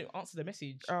 you didn't answer the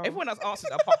message. Oh. Everyone else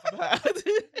answered apart from her.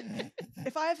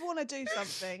 If I ever want to do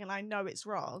something and I know it's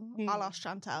wrong, I'll Mm. ask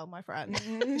Chantel, my friend.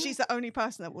 Mhm. She's the only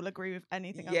person that will agree with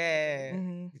anything. I'm gonna Yeah. do.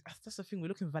 Mhm. That's the thing. We're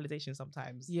looking for validation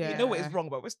sometimes. Yeah. We know what is wrong,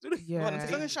 but we're still Yeah. wanting As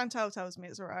to long think- as Chantel tells me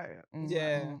it's alright.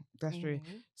 Yeah. Mhm. That's true.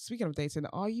 Mhm. Speaking of dating,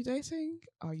 are you dating?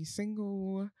 Are you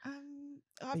single?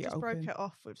 I've you just broke open? it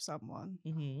off with someone.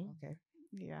 Mhm. Okay.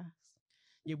 Yeah.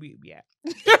 Yeah, yeah.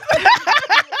 Do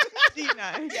you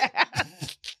know? Yeah.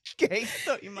 Okay.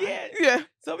 Thought you might. Yeah. Yeah.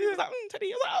 Somebody was like, 20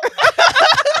 years old.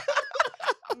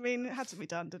 I mean, it had to be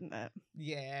done, didn't it?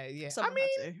 Yeah, yeah. Someone I mean,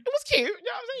 had to. it was cute. You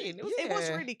know what I'm saying? It was, It was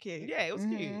Yeah. really cute. yeah, it was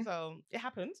cute. Mhm. So it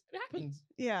happened. It happened.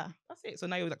 Yeah. That's it. So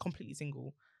now you're like completely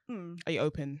single. Hmm. Are you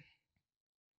open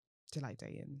to like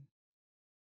dating?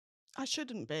 I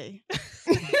shouldn't be.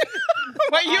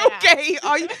 Are you okay?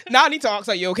 Are you now? I need to ask.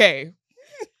 Are you okay?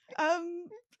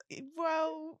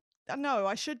 Well, no,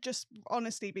 I should just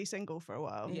honestly be single for a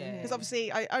while. Yeah. Because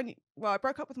obviously, I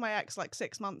broke up with my ex like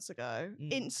 6 months ago.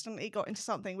 Mm. Instantly got into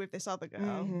something with this other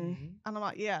girl, Mhm. and I'm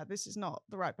like, yeah, this is not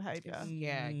the right behavior.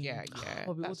 Yeah, yeah, Mm. yeah.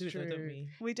 Oh, we all That's do it, though, don't true. we?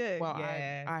 We do. Well,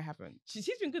 Yeah. I haven't. She's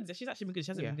been good. She's actually been good.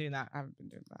 She hasn't Yeah. been doing that. I haven't been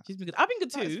doing that. She's been good. I've been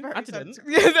good That's too. very I didn't.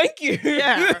 sensible. Yeah, thank you.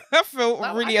 Yeah. I felt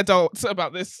Well, really adult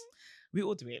about this. We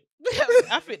all do it.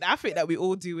 I think that we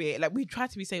all do it. Like we try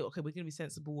to be saying, okay, we're gonna be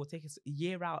sensible. We'll take a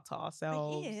year out to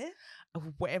ourselves. Of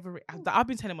whatever. I've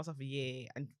been telling myself a year,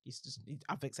 and it's just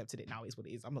I've accepted it now. It's what it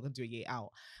is. I'm not gonna do a year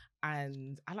out,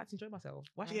 and I like to enjoy myself.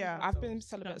 Why should I Yeah. enjoy I've myself? been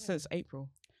celibate since April.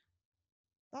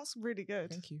 That's really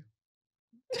good. Thank you.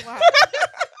 Wow.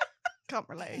 Can't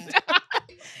relate.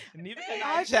 Neither can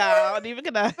I- I, child. Neither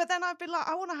can I. But then I've been like,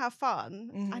 I want to have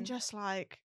fun Mhm. and just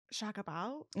like shag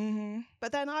about. Mm-hmm.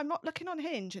 But then I'm not looking on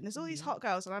Hinge, and there's all these hot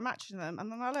girls, and I'm matching them, and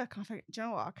then I look and I think, do you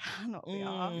know what? I cannot be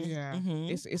asked. Yeah,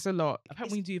 Mhm. it's a lot.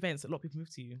 Apparently, when you do events, a lot of people move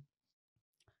to you.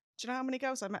 Do you know how many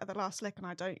girls I met at the last lick and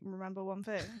I don't even remember one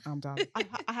thing? I'm done.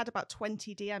 I had about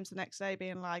 20 DMs the next day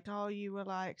being like, "Oh, you were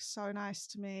like so nice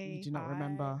to me." You do not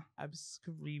remember. I'm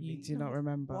screaming. You do not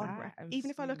remember. One I rec- am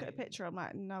Even if I look at a screaming. picture, I'm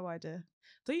like, no idea.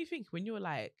 Don't you think when you're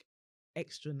like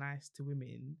extra nice to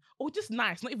women, or just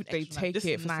nice, not even They extra take nice, it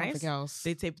just for nice, something else.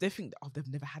 they think, oh, they've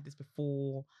never had this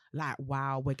before. Like,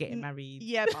 wow, we're getting married.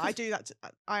 Yeah, but I do that.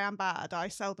 I am bad. I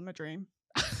sell them a dream.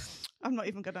 I'm not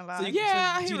even gonna lie. So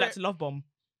Yeah, I do you hear like it. to love bomb?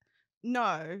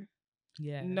 No,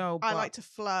 Yeah. No, but I like to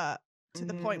flirt to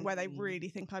the point where they Mm. really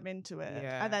think I'm into it,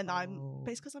 Yeah. and then Oh.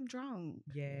 but it's because I'm drunk.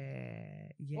 Yeah.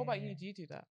 Yeah. what about you? Do you do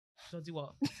that? Do I do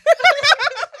what?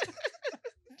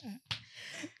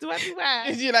 Do I do what?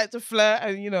 Do you like to flirt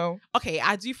and Okay,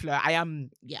 I do flirt. I am.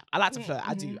 Yeah, I like to flirt.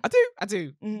 I do. Mhm. I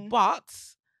do. Mhm.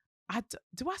 But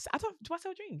do I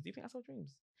sell dreams? Do you think I sell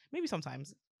dreams? Maybe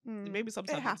sometimes. Mm. Maybe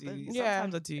sometimes I do. happens. Yeah,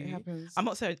 Sometimes I do. it happens. I'm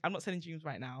not selling dreams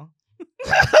right now.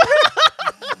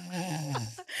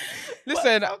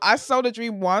 Listen, I sold a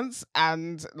dream once,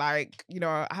 and I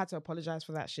had to apologize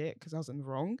for that shit because I was in the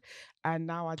wrong. And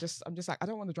now I'm just like, I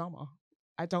don't want the drama.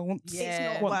 I don't Yeah.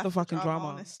 It's not want worth the fucking drama.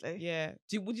 honestly. Yeah.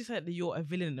 Would you say that you're a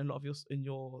villain in a lot of your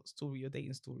story, your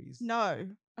dating stories? No,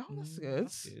 Oh, that's Mm, good.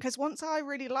 that's good. because once I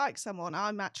really like someone,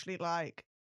 I'm actually like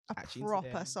a Actually into proper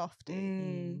them. softie.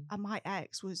 Mm. And my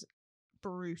ex was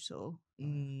brutal.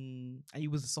 And you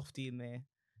was a softie in there.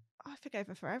 I forgave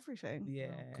her for everything.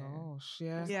 Yeah. Oh gosh,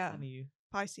 yeah. Yeah. Funny.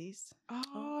 Pisces.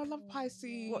 Oh, I love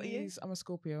Pisces. What are you? I'm a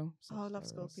Scorpio. Oh, I love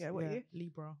Sagittarius. Scorpio. What are you?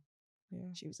 Libra. Yeah.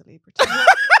 She was a Libra too.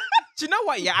 Do you know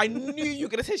what? Yeah, I knew you were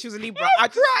gonna say she was a Libra. I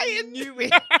just knew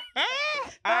it.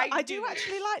 I do knew it.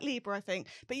 actually like Libra, I think,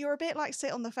 but you're a bit like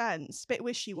sit on the fence, bit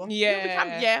wishy-washy.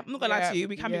 Yeah. I'm not gonna lie to you.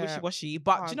 We can be yeah. wishy-washy,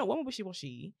 but do you Hard. know when we're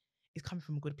wishy-washy, it's coming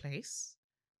from a good place.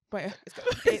 But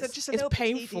It's just a little bit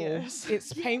painful. tedious.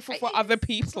 It's Yeah, painful it for is. other It's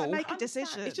people. like make a Understand?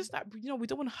 decision. It's just that we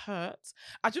don't want to hurt.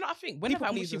 Do you know what I think? Whenever People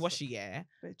I'm pleasers. wishy-washy, yeah,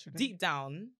 Literally. deep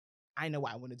down, I know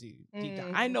what I want to do. Deep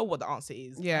down, Mm. I know what the answer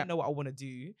is. Yeah. I know what I want to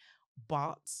do,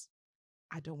 but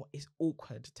I don't want. It's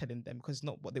awkward telling them because it's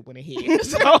not what they want to hear.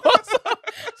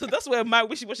 so that's where my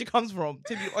wishy-washy comes from.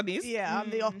 To be honest, Yeah, I'm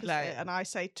the Mm, opposite, like- and I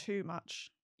say too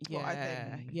much. What I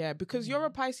Yeah, think. yeah, because you're a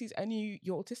Pisces and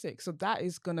you're autistic, so that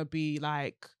is gonna be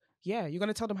like, yeah, you're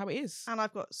gonna tell them how it is. And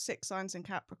I've got 6 signs in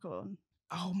Capricorn.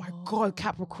 Oh my god,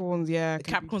 Capricorns, yeah, The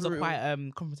can be Capricorns are brutal.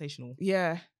 quite confrontational.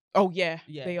 Yeah. Oh yeah,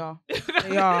 Yeah. they are.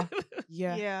 They are.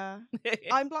 Yeah. Yeah.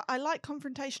 I like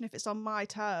confrontation if it's on my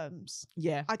terms.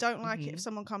 Yeah. I don't like it Mhm. if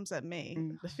someone comes at me.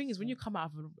 Mm. The thing is, when you come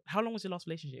out of how long was your last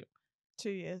relationship? 2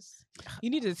 years. You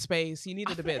needed space. You I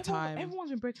needed a feel bit of time.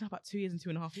 Everyone's been breaking up at 2 years and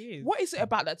 2.5 years. What is it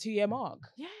about that 2-year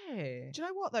mark? Yeah. Do you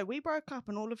know what though? We broke up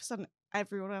and all of a sudden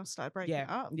everyone else started breaking Yeah.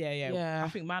 up. Yeah. Yeah. I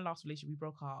think my last relationship, we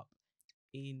broke up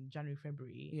in January,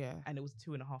 February. Yeah. And it was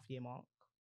 2.5 year mark.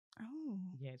 Oh.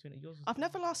 Yeah. Yours was I've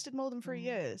never 2.5. lasted more than 3 Mm.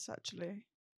 years actually.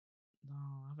 No,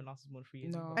 I haven't lasted more than 3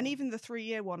 years. No. either. And even the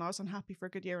 3-year one, I was unhappy for a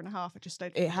good year and a half. I just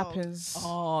stayed. It with the dog. happens.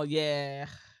 Oh, yeah.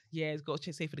 Yeah, it's got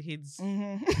to say for the kids.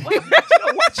 Mhm.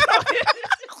 Watch out.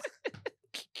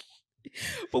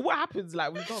 But what happens,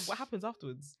 like, with dog? What happens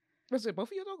afterwards? Was it both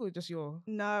of your dog or just your?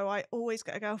 No, I always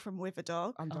get a girlfriend with a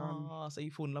dog. I'm done. Oh, so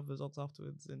you fall in love with dogs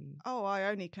afterwards, and Oh, I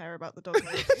only care about the dog.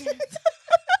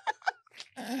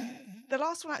 The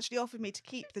last one actually offered me to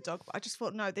keep the dog, but I just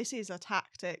thought, no, this is a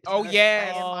tactic. to Oh, stay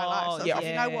yes. in my life. So I was Oh, like,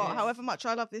 you know what? yes. However much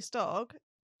I love this dog,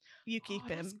 you keep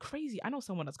That's him. crazy. I know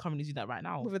someone that's currently doing that right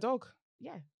now. With a dog.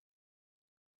 Yeah.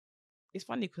 It's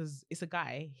funny because it's a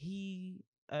guy. He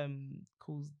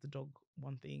calls the dog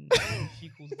one thing. She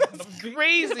calls the dog another thing.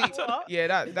 Crazy. What? Yeah, The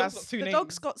dog's got that's two The names.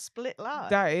 dog's got split lives.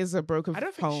 that is a broken I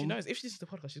don't think she home. knows. If she listens to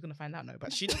the podcast, she's gonna find out. No,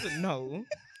 but she doesn't know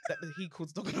that he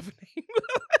calls the dog another name.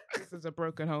 This is a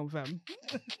broken home, fam.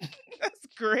 That's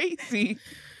crazy.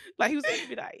 Like he was telling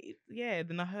me that, yeah.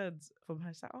 Then I heard from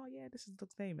her, she's like, "Oh yeah, this is the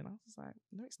dog's name," and I was just like,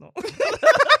 "No, it's not."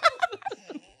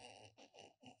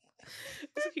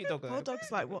 It's a cute dog. Poor Though.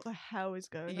 dog's like, what the hell is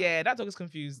going on? Yeah, that dog is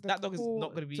confused. The That dog is poor not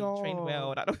going to be trained well.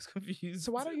 dog. That dog is confused.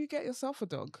 So why don't you get yourself a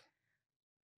dog?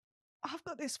 I've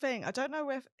got this thing. I don't know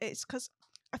if it's because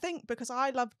I think because I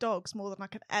love dogs more than I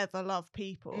could ever love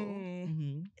people.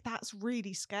 Mhm. That's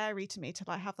really scary to me to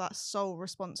like have that sole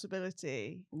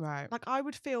responsibility. Right. Like I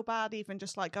would feel bad even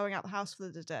just like going out the house for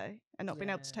the day and not being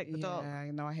able to Yeah. take the dog.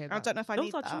 Yeah, no, I hear that. I don't know if I Dogs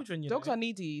need are that. children. You Dogs know. are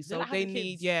needy, so like they having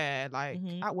need, kids. yeah, like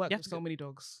Mhm. at work You have there's to so go- many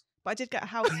dogs. But I did get a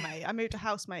housemate. I moved a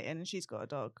housemate in and she's got a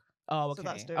dog. Oh, So okay.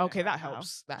 that's doing it Okay, that right now.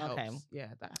 helps. That Okay. helps. Yeah,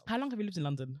 that helps. How long have you lived in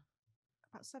London?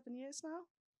 About 7 years now.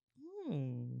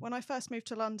 When I first moved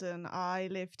to London, I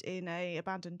lived in a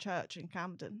abandoned church in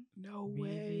Camden. No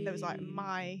Really? There was like Really?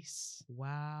 mice.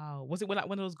 Wow. Was it like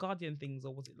one of those Guardian things,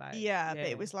 or was it like? Yeah, but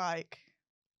it was like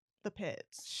the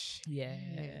pits.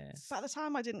 Yeah. But at the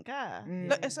time, I didn't care. Mm.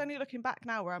 Look, it's only looking back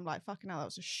now where I'm like, fucking hell, that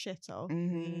was a shithole.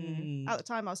 Mm-hmm. At the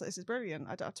time, I was like, this is brilliant.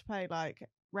 I don't have to pay like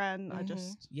rent. I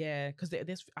just, Yeah, because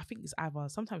there's I think it's either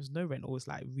sometimes no rent or it's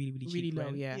like really really cheap Really low,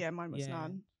 rent. yeah. yeah, mine was Yeah.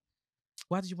 none.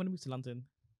 Why did you want to move to London?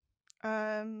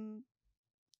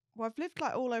 Well, I've lived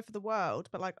like all over the world,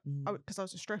 but like, Mm. because I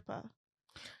was a stripper.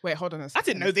 Wait, hold on a I second.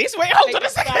 didn't know this. Wait, hold on a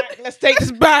second. Let's take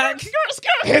this back.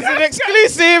 Here's an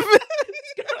exclusive.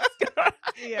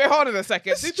 Yeah. Wait, hold on a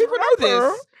second. Do people know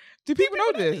this? Do people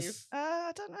know this?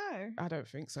 I don't know. I don't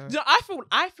think so. You know,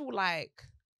 I feel like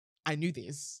I knew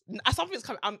this. Something's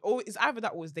coming. It's either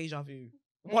that or it's deja vu.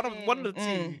 One of the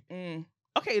two.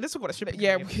 Okay, let's talk about the stripper.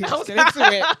 Yeah, career. we can get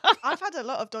into it. I've had a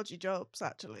lot of dodgy jobs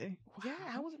actually. Yeah,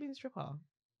 how was it being a stripper?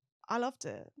 I loved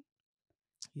it.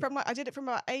 Yeah. From like, I did it from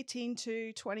about 18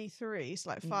 to 23, so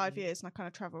like 5 years, and I kind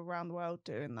of traveled around the world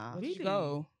doing that. Where did you Really?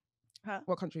 go? Huh?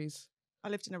 What countries? I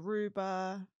lived in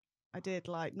Aruba. I did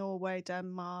like Norway,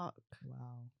 Denmark,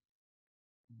 Wow.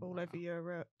 all over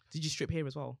Europe. Did you strip here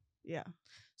as well? Yeah.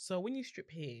 So when you strip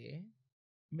here,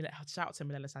 shout out to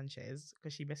Milena Sanchez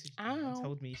because she messaged me and Ow.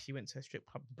 told me she went to a strip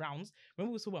club, Browns.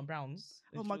 Remember we were talking about Browns?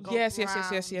 Oh my She was- God. Yes.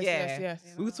 Browns. Yeah.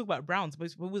 You We were know. talking about Browns,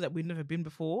 but we was like we'd never been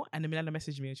before. And then Milena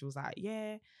messaged me and she was like,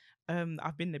 "Yeah,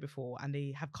 I've been there before, and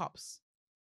they have cups,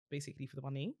 basically for the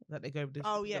money that they go."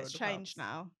 Oh yeah, it's changed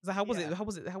now. So how was Yeah. it? How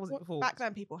was it before? Back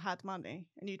then, people had money,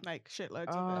 and you'd make shitloads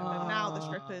of it. And now the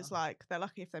strippers, Ah. like, they're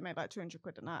lucky if they made like 200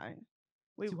 quid a night.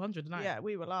 We 200 a night. Yeah,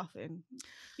 we were laughing.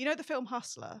 You know the film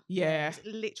Hustler? Yeah. It's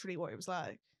literally what it was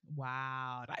like.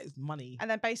 Wow, that is money. And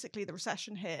then basically the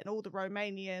recession hit, and all the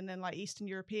Romanian and like Eastern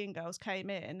European girls came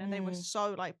in, and they were Mm.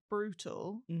 so like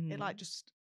brutal. Mhm. It like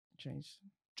just Change.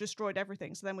 destroyed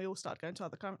everything. So then we all started going to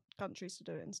other countries to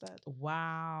do it instead.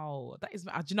 Wow, that is.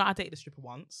 Do you know I dated a stripper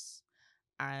once,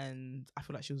 and I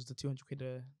feel like she was the 200 quid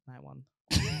a night one.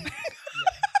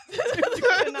 200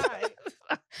 quid a night.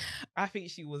 I think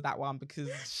she was that one because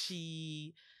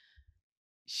she.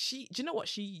 Do you know what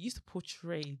she used to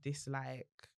portray this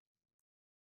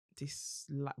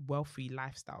wealthy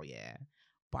lifestyle? Yeah,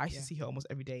 but I used to see her almost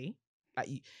every day. Like,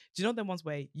 do you know them ones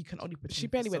where you can only pretend She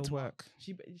for barely so went to much? work.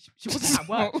 She wasn't at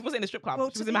work. She wasn't in a strip club. Well,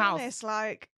 she to was be in my house. honest,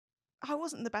 like, I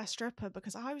wasn't the best stripper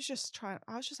because I was just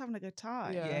having a good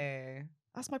time. Yeah. Yeah.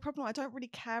 That's my problem. I don't really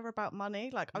care about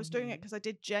money. Like, I was doing it because I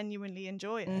did genuinely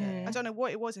enjoy it. Mhm. I don't know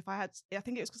what it was. I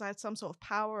think it was because I had some sort of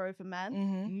power over men,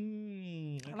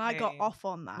 Mm-hmm. and I got off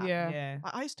on that. Yeah. Yeah.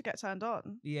 Like, I used to get turned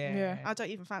on. Yeah. I don't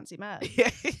even fancy men. Yeah.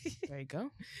 There you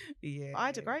go. Yeah. But I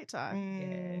had a great time. Mm.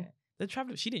 Yeah. The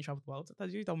travel. She didn't travel the world. I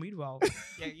thought you done really well.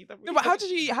 Yeah, you done No, really but how well. did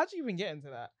you even get into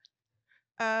that?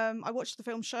 I watched the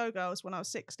film Showgirls when I was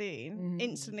 16. Mhm.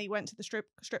 Instantly went to the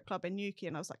strip club in Newquay,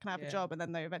 and I was like, "Can I have Yeah. a job?" And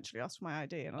then they eventually asked for my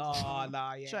ID, and I was Oh like,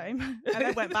 nah, yeah. shame. And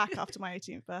then went back after my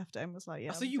 18th birthday and was like,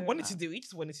 "Yeah." So I'm you doing wanted that. to do it. You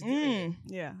just wanted to do it.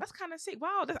 Yeah, That's kind of sick.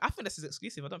 Wow. I think this is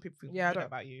exclusive. I don't think people Yeah, I know don't- that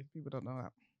about you. People don't know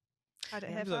that. I had it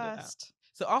Yeah, here I feel like that. first.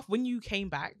 So after when you came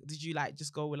back, did you like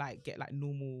just go like get like a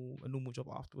normal job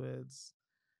afterwards?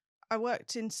 I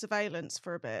worked in surveillance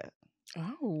for a bit.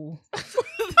 Oh.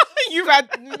 You've had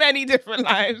many different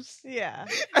lives. Yeah,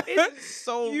 It's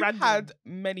so You've random. had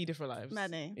many different lives.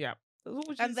 many. Yeah. What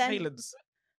was And your then- surveillance?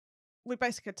 We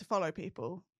basically had to follow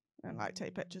people and like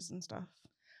take pictures and stuff.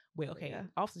 Wait, okay. yeah.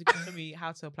 After you can show me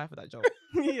how to apply for that job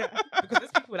Yeah. because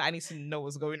there's people that I need to know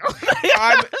what's going on.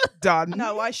 I'm done.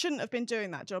 No, I shouldn't have been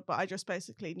doing that job, but I just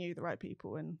basically knew the right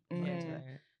people and went to Mhm.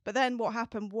 it. But then what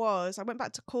happened was I went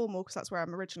back to Cornwall because that's where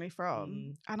I'm originally from.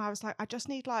 Mm. And I was like, I just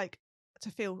need like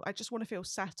I just want to feel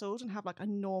settled and have like a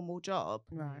normal job.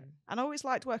 Right. And I always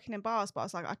liked working in bars, but I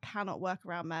was like, I cannot work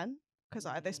around men because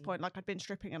at this point, like I'd been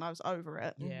stripping and I was over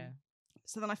it. Yeah.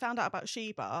 So then I found out about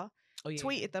She Bar, Oh yeah.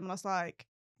 tweeted them and I was like,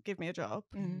 give me a job.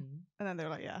 Mhm. And then they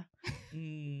were like, yeah.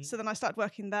 Mm. So then I started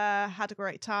working there, had a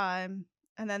great time.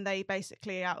 And then they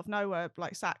basically out of nowhere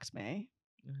like sacked me.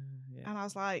 Yeah. And I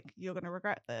was like, you're going to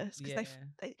regret this. Because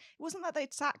Yeah. it wasn't that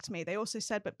they'd sacked me. They also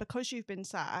said, but because you've been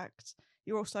sacked,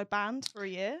 you're also banned for a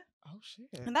year. Oh shit.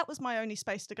 And that was my only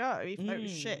space to go, even though it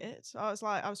was Mm. shit. I was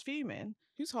like, I was fuming.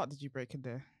 Whose heart did you break in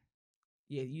there?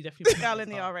 Yeah, you definitely. Girl in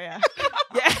the RAF.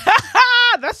 Yeah,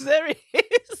 that's serious.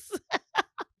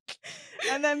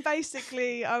 And then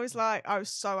basically, I was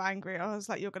so angry. I was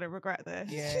like, you're going to regret this.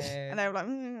 Yeah. And they were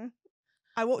like,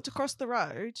 I walked across the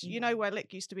road. You know where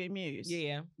Lick used to be in Muse?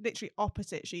 Yeah. Literally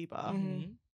opposite She Bar. Mhm.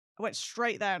 Mhm. I went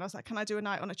straight there and I was like, can I do a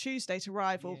night on a Tuesday to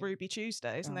rival Yeah. Ruby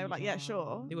Tuesdays? And they were like, yeah,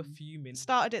 sure. They were fuming.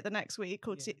 Started it the next week,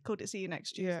 called Yeah. it See You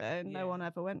Next Yeah. Tuesday, and Yeah. no one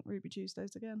ever went Ruby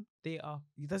Tuesdays again. They are.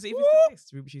 Does it even still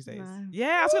exist, Ruby Tuesdays? No.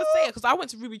 Yeah, I was gonna say it because I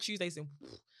went to Ruby Tuesdays in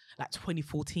like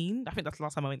 2014. I think that's the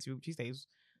last time I went to Ruby Tuesdays,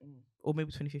 or maybe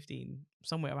 2015,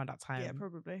 somewhere around that time. Yeah,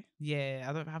 probably. Yeah,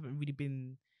 I haven't really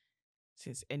been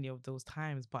since any of those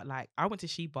times. But like, I went to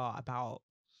Sheba about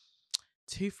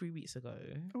 2-3 weeks ago.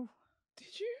 Oh,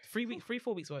 Did you?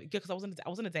 4 weeks ago. Yeah, because I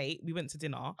was on a date. We went to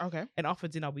dinner, Okay. and after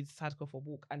dinner we decided to go for a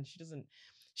walk. And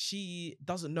she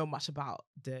doesn't know much about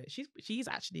she's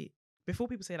actually, before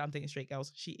people say that I'm dating straight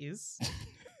girls, she is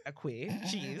a queer.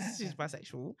 She's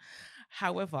bisexual.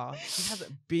 However, she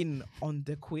hasn't been on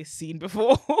the queer scene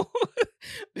before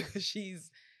because she's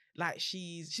been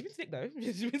to Lick though.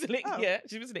 She's been to Lick. Oh. Yeah,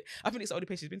 she's been to Lick. I think it's the only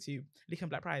place she's been to, Lick and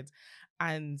Black Pride.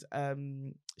 And I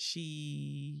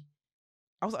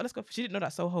was like, let's go. She didn't know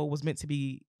that Soho was meant to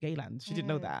be gayland. She didn't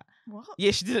know that. what?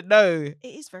 Yeah, she didn't know. It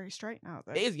is very straight now,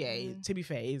 though. It is, yeah. To be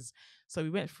fair, it is. So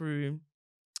we went through,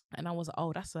 and I was like,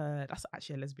 oh, that's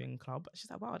actually a lesbian club. She's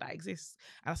like, wow, that exists.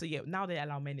 And I said, yeah, now they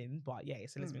allow men in, but yeah,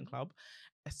 it's a lesbian club.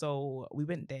 So we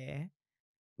went there,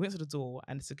 we went to the door,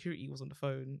 and the security was on the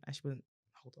phone, and she went,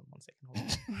 hold on 1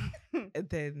 second, hold on. And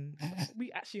then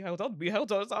we actually held on. I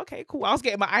was like, okay, cool. I was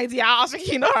getting my ID out. I was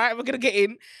thinking, all right, we're gonna get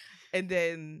in. And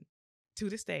then to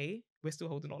this day, we're still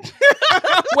holding on.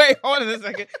 Wait, hold on a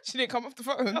second. She didn't come off the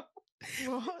phone.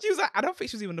 What? She was like, I don't think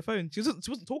she was even on the phone. She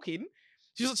wasn't talking.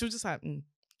 She was just like,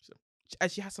 and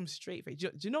she had some straight face. Do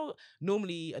you know,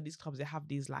 normally at these clubs they have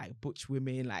these like butch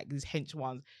women, like these hench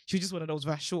ones. She was just one of those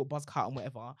very short buzz cut and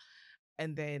whatever.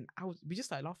 And then we just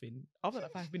started laughing. After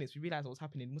like 5 minutes, we realized what was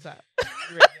happening. We was like,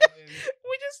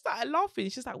 we just started laughing.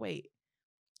 She's like, wait,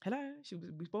 hello.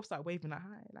 We both started waving like, hi.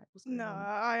 Like, what's going No, on?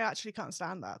 I actually can't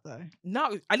stand that, though.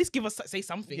 No, at least say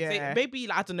something. Yeah. Maybe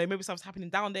like, I don't know, maybe something's happening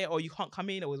down there, or you can't come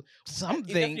in, or Something.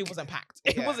 It definitely wasn't packed.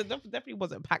 It Yeah. definitely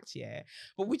wasn't packed. Yeah,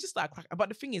 but we just started cracking. But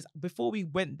the thing is, before we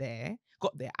got there,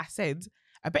 I said,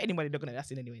 I bet anybody they're gonna let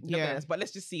us in anyway. They're not gonna Yeah. let us, but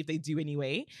let's just see if they do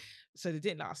anyway. So they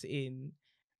didn't let us in.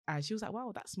 And she was like,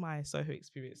 "Wow, that's my Soho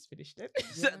experience finished." Then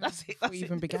So Yeah, that's it. before That's we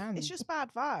even it. began. It's just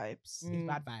bad vibes. It's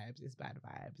bad vibes. It's bad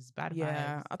vibes. It's bad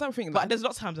Yeah, vibes. I don't think. But there's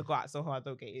lots of times I go out to Soho, I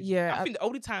don't get in. Yeah, I think the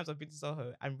only times I've been to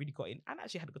Soho and really got in and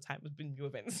actually had a good time has been your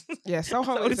events. yeah,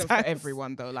 Soho all the isn't for times.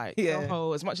 everyone though. Like Yeah.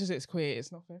 Soho, as much as it's queer,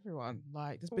 it's not for everyone.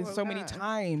 Like there's been Well, so many no.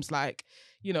 times, like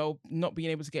not being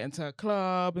able to get into a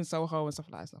club and Soho and stuff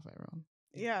like that. It's not for everyone.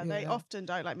 Yeah, they Yeah. often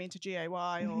don't like me into GAY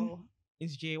Mhm. or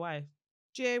It's GAY.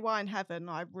 GAY in Heaven.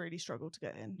 I really struggle to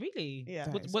get in. Really? Yeah.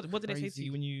 That What is what did they say to crazy.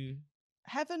 you when you?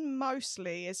 Heaven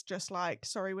mostly is just like,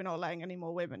 sorry, we're not letting any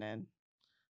more women in.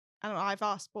 And I've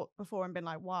asked before and been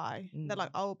like, why? They're like,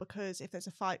 oh, because if there's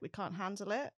a fight, we can't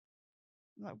handle it.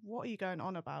 I'm like, what are you going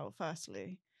on about,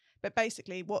 firstly? But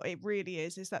basically, what it really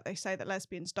is that they say that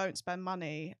lesbians don't spend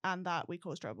money and that we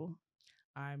cause trouble.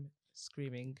 I'm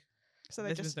screaming. So they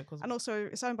Lesbians just, don't cause- and also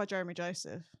it's owned by Jeremy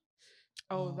Joseph.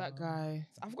 Oh, that guy.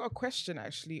 I've got a question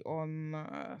actually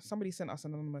on somebody sent us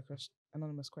an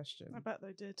anonymous question. I bet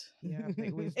they did. Yeah,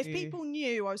 they always If do. people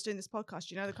knew I was doing this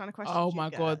podcast, you know the kind of questions. Oh you'd my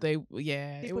get? god, it People would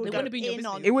would wouldn't go have been your in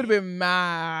business. on it would have been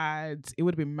mad. It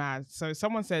would have been mad. So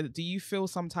someone said, "Do you feel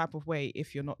some type of way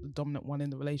if you're not the dominant one in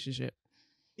the relationship?"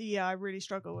 Yeah, I really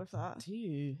struggle with that. Do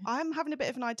you? I'm having a bit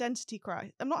of an identity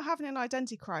crisis. I'm not having an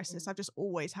identity crisis. I've just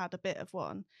always had a bit of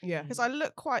one Yeah. because I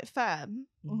look quite femme,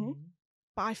 Mhm.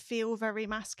 but I feel very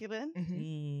masculine.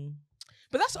 Mm.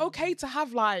 But that's okay to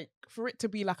have for it to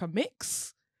be like a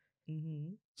mix. Mhm.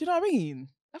 Do you know what I mean?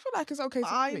 I feel like it's okay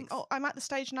to mix. I'm at the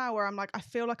stage now where I'm like, I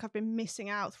feel like I've been missing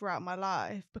out throughout my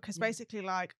life because basically,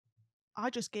 like, I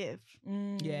just give.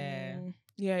 Yeah.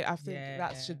 Yeah, I think Yeah,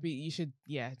 that yeah. should be. You should,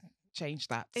 change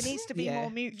that. It needs to be Yeah. more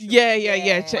mutual. Yeah.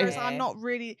 Whereas Yeah. I'm not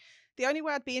really. The only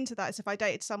way I'd be into that is if I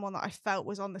dated someone that I felt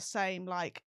was on the same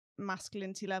like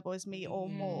masculinity level as me or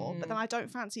more. But then I don't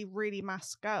fancy really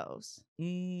masked girls.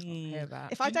 Hear Mm.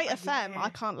 that. If I Do you date know a femme, yeah. I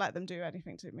can't let them do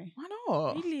anything to me. Why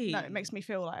not? Really? No, it makes me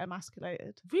feel like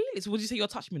emasculated. Really? So would you say you're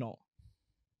touch me not?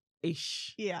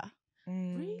 Ish. Yeah.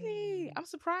 Really? I'm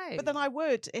surprised. But then I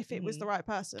would if it was the Mhm. right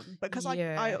person. Because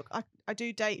Yeah. I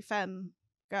do date femme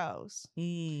girls.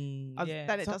 Yeah.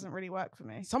 Then it Some- doesn't really work for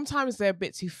me. Sometimes they're a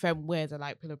bit too femme wear. They're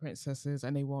like pillow princesses,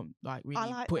 and they won't really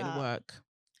like put in the that. work.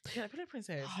 Yeah, Pillow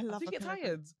Princess. I love Do you a get pillow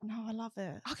tired? No, I love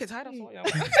it. I get tired of it.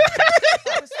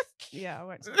 That was, yeah, I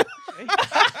won't say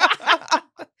that.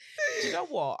 Do you know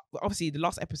what? Obviously, the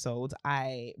last episode,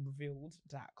 I revealed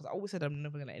that because I always said I'm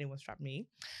never gonna let anyone strap me.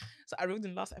 So I revealed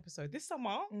in the last episode this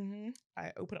summer, Mm-hmm.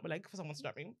 I opened up my leg for someone to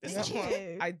strap me. This Did summer,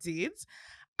 you? I did,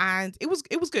 and it was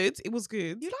good. It was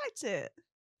good. You liked it.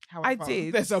 However,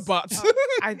 did. There's a but.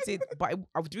 I did, but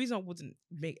the reason I wouldn't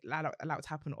allow it to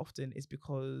happen often is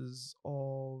because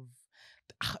of.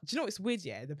 Do you know it's weird?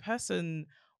 Yeah, the person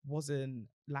wasn't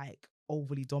like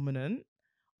overly dominant,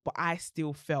 but I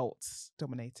still felt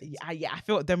Dominated. yeah, I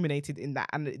felt dominated in that,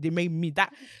 and they made me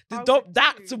that I the would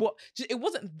that too. to what it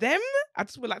wasn't them. I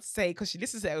just would like to say because she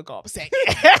listens to it, I got upset.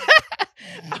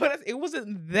 It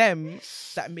wasn't them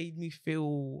that made me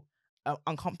feel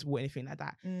uncomfortable or anything like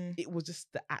that. It was just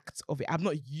the act of it. I'm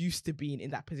not used to being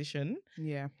in that position,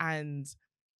 Yeah. and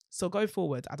so going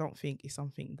forward, I don't think it's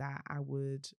something that I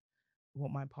would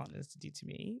want my partners to do to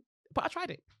me. But I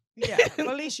tried it. Yeah. Well,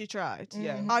 at least you tried.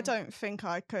 Yeah. I don't think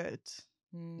I could.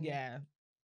 Yeah.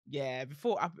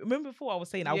 Before I was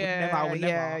saying I would never.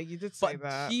 Yeah, you did say But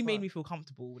that. she made but me feel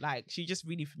comfortable. Like she just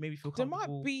really made me feel There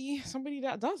comfortable. might be somebody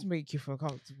that does make you feel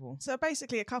comfortable. So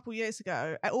basically, a couple years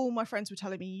ago, all my friends were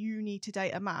telling me, you need to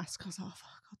date a mask. I was like, oh, for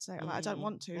God's sake, like, I don't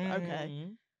want to. But okay.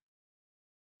 Mm.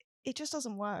 It just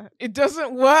doesn't work. It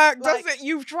doesn't work, Like, does it?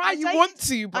 You've tried, you dated- want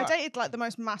to, but I dated like the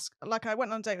most mask, like I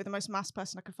went on a date with the most masked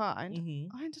person I could find. Mhm.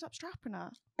 I ended up strapping her.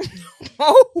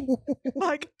 oh,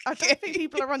 Like, I don't think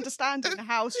people are understanding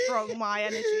how strong my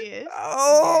energy is.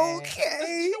 Yeah.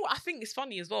 okay. You know what? I think it's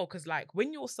funny as well because like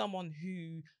when you're someone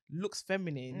who looks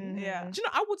feminine. Yeah. Do you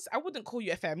know? I wouldn't call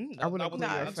you FM. I wouldn't call call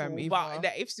you you at FM all. either. But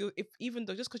like, if even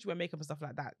though just because you wear makeup and stuff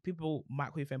like that, people might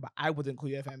call you FM, but I wouldn't call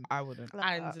you FM. I wouldn't. Love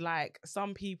And that. like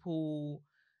some people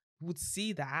would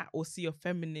see that or see your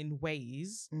feminine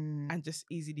ways and just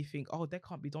easily think, oh, they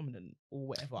can't be dominant or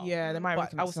whatever. Yeah, they might But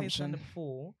make an I was saying to assumption. Sandra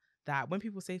before that when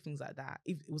people say things like that,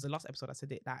 if it was the last episode I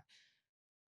said it, that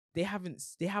they haven't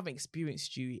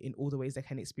experienced you in all the ways they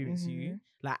can experience you.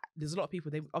 Like there's a lot of people,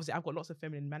 they obviously I've got lots of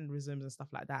feminine mannerisms and stuff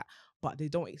like that, but they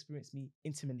don't experience me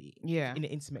intimately. Yeah. In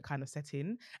an intimate kind of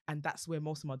setting. And that's where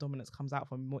most of my dominance comes out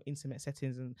from, more intimate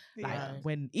settings. And like Yeah.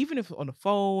 when, even if on the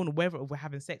phone or wherever we're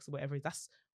having sex or whatever, that's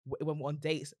when we're on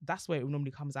dates, that's where it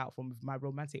normally comes out from with my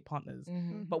romantic partners.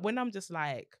 Mm-hmm. But when I'm just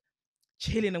like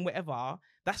chilling and whatever,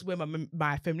 that's where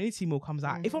my femininity more comes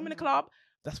out. If I'm in a club,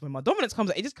 that's when my dominance comes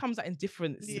out. It just comes out in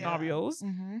different Yeah. scenarios.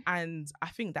 Mm-hmm. And I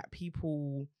think that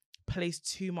people place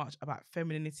too much about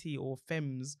femininity or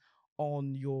femmes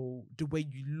on the way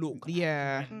you look, like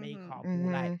Yeah. and makeup, Mhm.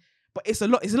 or like. But it's a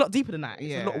lot deeper than that.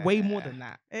 It's a lot, way more Yeah. than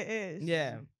that. It is.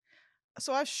 Yeah.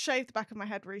 So I've shaved the back of my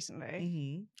head recently.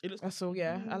 Mm-hmm. It looks. That's all.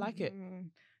 Yeah, I like it.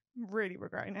 I'm really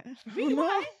regretting it. Really?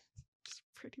 Why? Just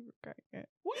pretty regretting it.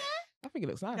 I think it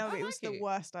looks nice. No, I it was like the it.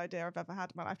 worst idea I've ever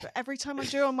had in my life. But every time I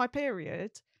do on my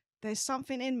period, there's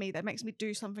something in me that makes me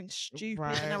do something stupid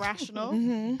Right. and irrational.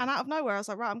 Mhm. And out of nowhere, I was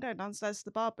like, right, I'm going downstairs to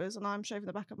the barber's and I'm shaving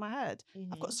the back of my head.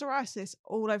 I've got psoriasis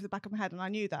all over the back of my head, and I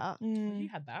knew that. You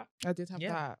had that. I did have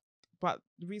Yeah. that, but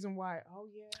the reason why, oh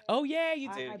yeah, Oh yeah, you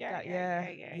I do. had Yeah, that,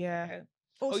 yeah. yeah.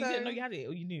 Oh, Also, you didn't know you had it,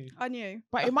 or you knew? I knew.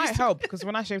 but it might help because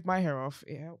when I shaved my hair off,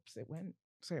 it helps. It went,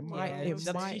 so it might, Yeah, it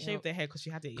she might She shaved their hair because she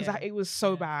had it. because Yeah. it was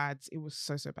so Yeah. bad. It was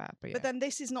so bad. But yeah, But then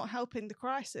this is not helping the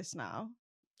crisis now.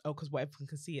 Oh, because everyone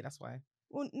can see it. That's why.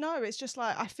 Well, no, it's just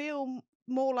like I feel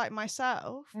more like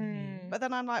myself. Mm. But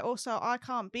then I'm like, also, I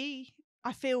can't be.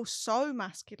 I feel so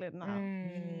masculine now.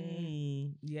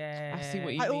 Yeah. I see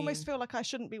what you I mean. almost feel like I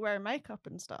shouldn't be wearing makeup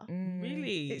and stuff.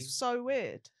 Really. It's so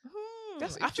weird.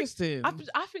 That's I think- interesting.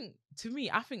 I think to me,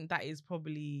 I think that is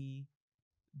probably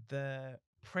the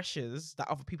pressures that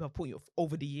other people have put you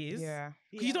over the years. yeah,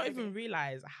 Because you don't even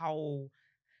realize how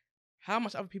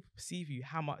much other people perceive you,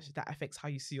 how much that affects how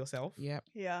you see yourself. yep,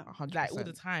 Yeah. 100%. Like all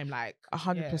the time, like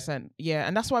 100%. Yeah.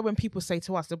 And that's why when people say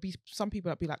to us, there'll be some people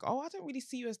that be like, oh, I don't really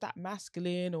see you as that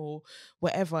masculine or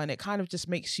whatever. And it kind of just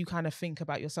makes you kind of think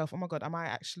about yourself. Oh my God, am I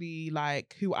actually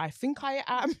like who I think I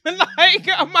am? Like,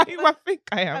 am I who I think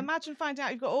I am? Imagine finding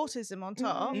out you've got autism on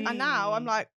top. And now I'm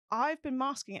like, I've been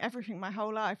masking everything my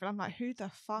whole life. And I'm like, who the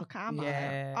fuck am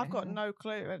Yeah. I? I've got no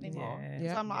clue anymore.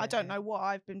 Yeah. So I'm like, I don't know what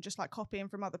I've been just like copying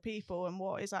from other people and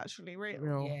what is actually real.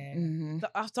 Real. Yeah. Mhm.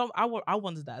 I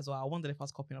wondered that as well. I wondered if I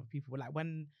was copying other people. Like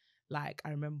when, like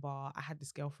I remember I had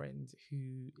this girlfriend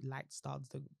who liked studs.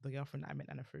 The girlfriend that I met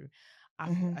Anna through.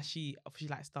 She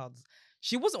liked studs.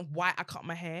 She wasn't why I cut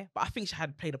my hair, but I think she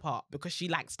had played a part because she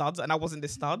liked studs and I wasn't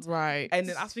this stud. Right. And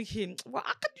then I was thinking, well,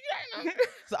 I could do that. You know?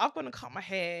 So I've gone and cut my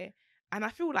hair, and I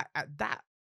feel like at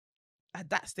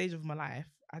that stage of my life,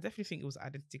 I definitely think it was an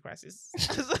identity crisis,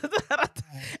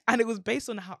 and it was based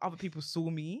on how other people saw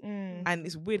me. And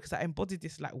it's weird because I embodied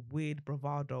this like weird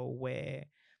bravado where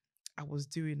I was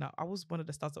was one of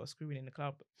the stars that was screaming in the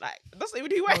club. Like that's not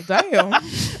even who I Oh, damn.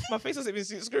 My face wasn't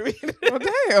even screaming.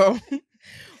 Oh, damn.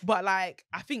 But like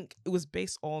I think it was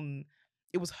based on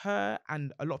it was her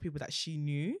and a lot of people that she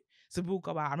knew. So we'll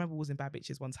go out. I remember we was in Bad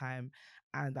Bitches one time,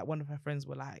 and that one of her friends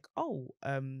were like, "Oh,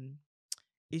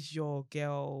 is your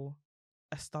girl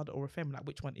a stud or a femme? Like,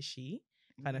 which one is she?"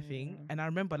 Kind of thing. And I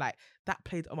remember like that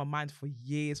played on my mind for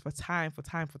years, for time.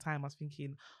 I was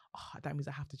thinking, oh, that means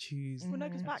I have to choose. Well, no,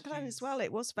 because I have back to then choose. as well,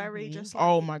 it was very Mhm. just like,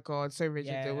 Oh my god, so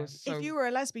rigid. Yeah. It was so. if you were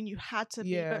a lesbian, you had to be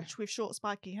Yeah. butch with short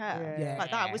spiky hair. Yeah.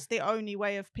 Like that was the only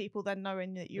way of people then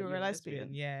knowing that you That were a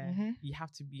lesbian. Yeah. Mhm. You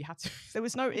have to. There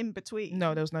was no in between.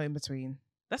 No, there was no in between.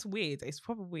 That's weird. It's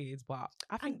probably weird, but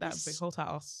I think that this- holds out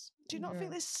us. Do you not Yeah.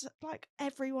 think this like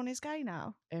everyone is gay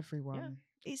now? Everyone.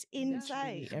 It's Yeah.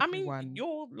 insane. I mean, Everyone.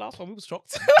 your last one, we was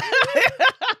shocked.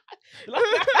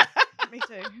 Me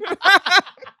too.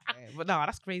 Yeah, but no,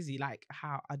 that's crazy. Like,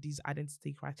 how are these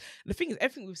identity crises? The thing is,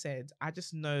 everything we've said, I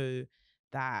just know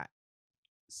that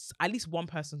at least one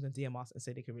person can DM us and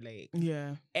say they can relate.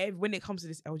 Yeah. When it comes to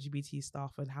this LGBT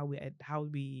stuff and how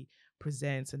we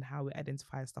present and how we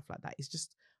identify and stuff like that, it's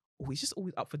just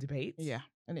always up for debate. Yeah.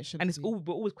 And it should and it's be.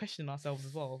 we're always questioning ourselves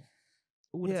as well,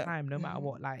 all the Yeah. time, no matter Mhm.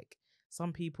 what. Like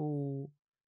some people.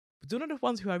 Do you know the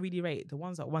ones who I really rate? The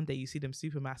ones that one day you see them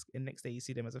super mask and next day you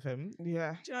see them as a femme.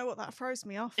 Yeah. Do you know what that throws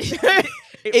me off?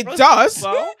 It throws me does. as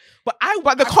well,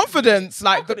 but the confidence,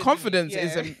 like the confidence,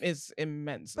 confidence yeah. is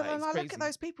immense. But like, then it's I look crazy. at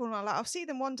those people and I'm like, I'll see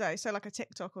them one day, so like a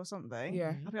TikTok or something.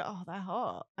 Yeah. I'll be like, oh, they're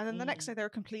hot. And then the next day they're a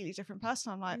completely different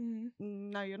person. I'm like, Mhm.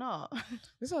 no, you're not.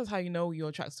 This is how you know you're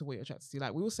attracted to what you're attracted to.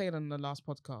 Like we were saying on the last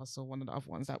podcast or one of the other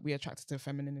ones that we're attracted to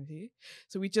femininity.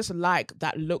 So we just like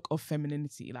that look of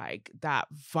femininity, like that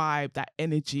vibe, that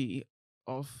energy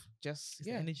of just It's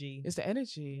the energy. It's the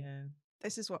energy. Yeah.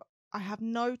 This is what I have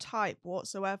no type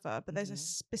whatsoever, but there's a Mhm.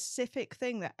 specific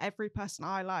thing that every person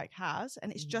I like has,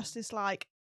 and it's Mhm. just this like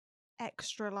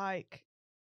extra like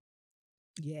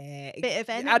Yeah. bit of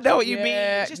energy. I know what you Yeah, mean.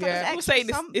 It's just like yeah. this People extra saying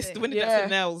this, it's something. when it Yeah. does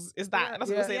nails. It's that. Yeah. That's what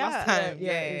we were saying last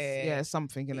Yeah. time. It's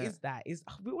something in It it. is that.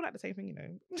 We all like the same thing, you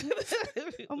know.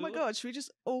 Oh my god, should we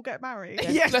just all get married?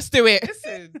 Yeah. Let's do it.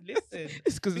 Listen. It's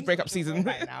because it's Things breakup are season.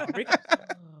 right now. Breakup. I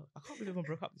can't believe everyone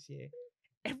broke up this year.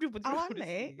 Everybody. Oh, broke up and this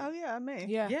me. year. Oh yeah, and me.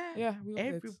 Yeah, Yeah. yeah. We all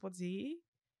did. Everybody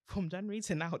from January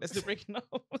to now, they're still breaking up.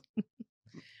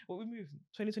 What we moved?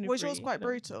 2023. Was yours quite No.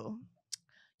 brutal?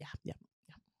 Yeah.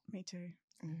 Me too.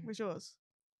 Mhm. Was yours?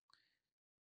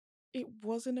 It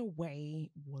was in a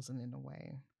way, wasn't in a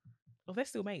way. Well, they're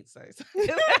still mates, so.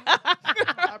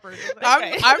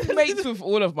 I'm mates with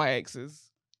all of my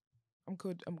exes. I'm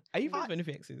good. Are you friends with any of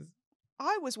your exes?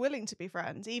 I was willing to be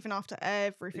friends even after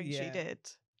everything she Yeah. did.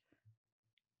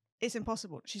 It's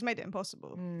impossible. She's made it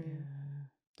impossible.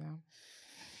 Damn.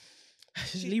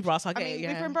 She's She- Libra, so I I get mean, it,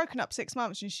 yeah. we've been broken up 6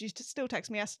 months, and she still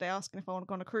texts me yesterday asking if I want to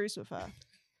go on a cruise with her.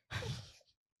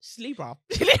 She's Libra.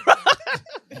 She's Libra.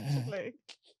 Literally.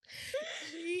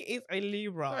 She is a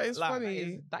Libra. That is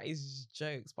funny. That is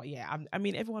jokes. But yeah, I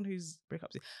mean, everyone who's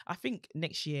breakups, I think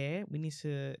next year we need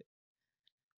to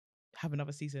have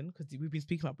another season because we've been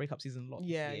speaking about breakup season a lot. this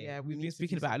Yeah, year. yeah, we We've need been to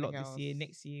speaking do about it a lot something this year. else.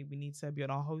 Next year we need to be on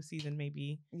our whole season,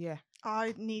 maybe. Yeah.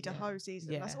 I need a Yeah. hoe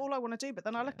season. That's Yeah. all I want to do. But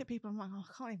then I look Yeah. at people and I'm like, oh,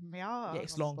 I can't even be arsed. Yeah,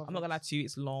 it's I'm long. I'm not gonna lie bothered. to you.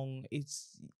 It's long.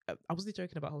 It's. I wasn't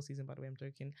joking about whole season, by the way. I'm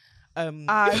joking. I'm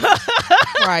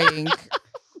crying.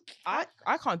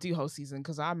 I can't do whole season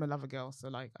because I'm a lover girl, so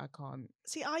like I can't.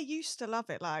 See, I used to love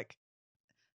it. Like,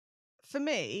 for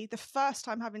me, the first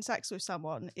time having sex with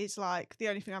someone is like the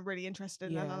only thing I'm really interested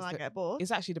in, Yeah, and then it's I the- get bored.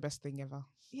 It's actually the best thing ever.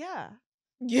 Yeah,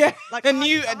 Yeah, like the I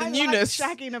the newness,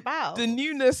 like shagging about. the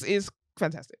newness is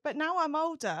fantastic. But now I'm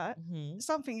older, Mhm.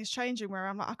 something is changing where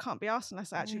I'm like, I can't be asked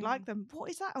unless I actually like them. What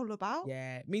is that all about?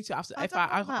 Yeah, me too. After I if don't I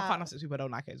want can't that. have sex with people I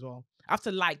don't like it as well. I have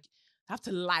to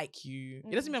like you.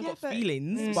 It doesn't mean I've Yeah, got but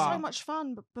feelings, It was but so much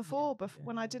fun before, Yeah,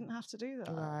 when I yeah. didn't have to do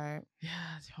that. Right. yeah,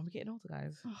 I'm getting older,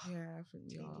 guys. Yeah, I think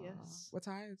we are. Tedious. We're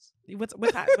tired.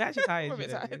 We're actually tired. We're a bit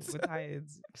you know, tired. We're tired.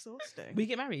 Exhausting. We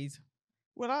get married.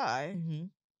 Will I?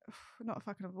 Mm-hmm. Not if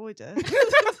I can avoid it.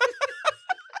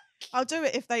 I'll do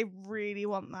it if they really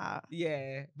want that.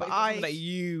 Yeah, But but it's not something I- that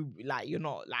you like. You're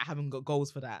not like haven't got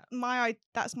goals for that.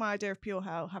 That's my idea of pure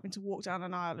hell, having to walk down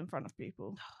an aisle in front of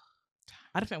people.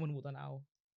 I don't think I'm gonna walk down now.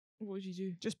 What would you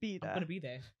do? Just be I'm there gonna be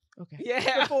there. Okay.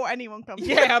 Yeah, before anyone comes.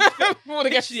 yeah. Before they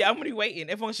get- Literally, I'm gonna be waiting.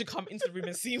 Everyone should come into the room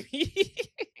and see me.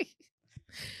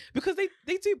 Because they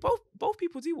do both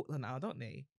people do walk down now, don't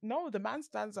they? No, the man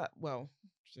stands at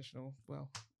traditional,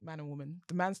 man and woman.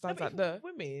 The man No, stands but at even the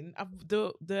women,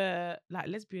 the like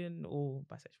lesbian or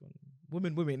bisexual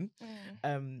women,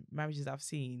 marriages I've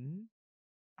seen,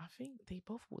 I think they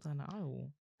both walk down the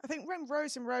aisle. I think when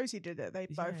Rose and Rosie did it, they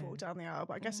both Yeah. walked down the aisle.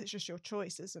 But I guess Mhm. it's just your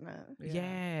choice, isn't it?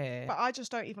 Yeah. But I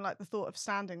just don't even like the thought of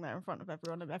standing there in front of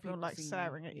everyone and everyone People like see you,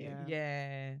 staring at you. yeah.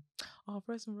 Yeah. Oh,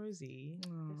 Rose and Rosie.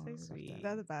 Oh, They're love so sweet.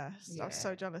 They're the best. I was so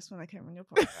Yeah. jealous when they came on your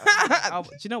podcast. Oh, do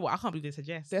you know what? I can't believe they said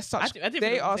yes. They're such. I didn't They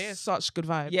think are say yes. such good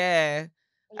vibes. Yeah.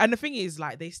 And the thing is,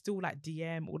 like, they still like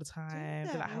DM all the time.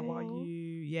 They're like, "How are they?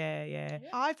 you?" Yeah.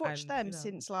 I've watched And, them you know.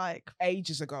 since like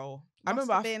Ages ago. I I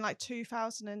remember. remember being like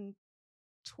 2012.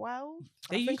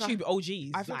 They're I think I- YouTube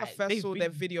OGs. I think I like, first they've saw been- their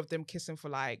video of them kissing for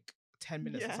like 10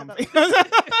 minutes Yeah, or that something.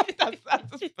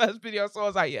 that's the first video I saw. I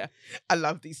was like, yeah, I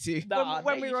love these two. Nah,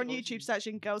 when they're we were on YouTube YouTube OGs.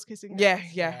 searching girls kissing Yeah,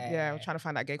 girls. yeah. I'm trying to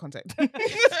find that gay content.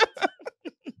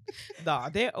 Nah,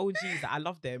 they're OGs. I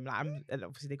love them. Like, and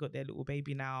obviously they got their little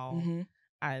baby now, Mhm.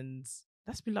 and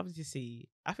that's been lovely to see.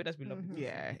 I think that's been lovely. Mhm. To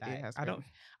Yeah, see. it Like, has I don't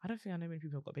been. think I know many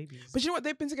people have got babies. But you know what?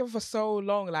 They've been together for so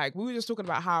long. Like we were just talking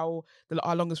about how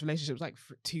our longest relationship was like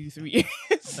 2-3 years.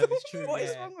 No, it's true. What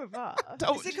is yeah. wrong with us?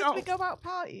 Don't Is it because we know. go out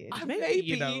partying? Maybe,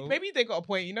 you know. maybe they got a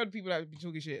point. You know, the people that be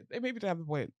talking shit. Maybe they have a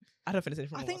point. I don't think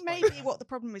there's anything I wrong think with us, maybe but- what the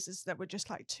problem is that we're just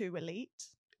like too elite.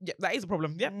 Yeah, that is a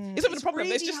problem. Yeah, Mm. it's not even a problem.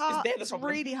 Really It's just hard. it's there the It's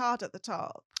problem. really hard at the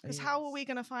top. Because how are Yes. we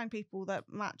going to find people that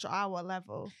match our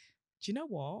level? Do you know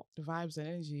what? The vibes and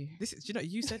energy. This is. Do you know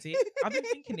you said it. I've been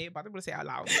thinking it, but I didn't want to say it out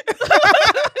loud.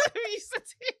 You said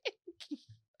it.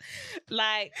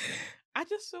 Like, I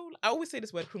just feel. I always say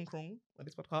this word "krung krung" on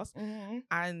this podcast,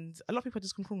 and a lot of people are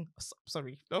just "krung krung."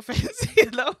 Sorry, no offense,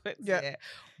 no offense. Yeah. Yeah,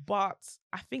 but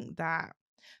I think that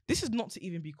this is not to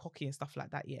even be cocky and stuff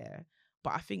like that. Yeah,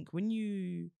 but I think when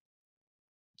you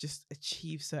just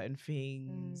achieve certain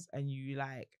things and you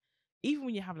like, even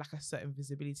when you have like a certain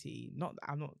visibility,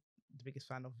 I'm not the biggest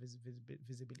fan of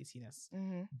visibility-ness,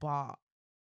 but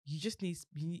you just need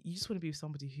you just want to be with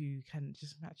somebody who can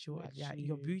just match your Match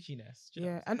your you. bouginess. Do you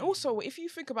know Yeah, what I'm and saying? also if you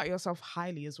think about yourself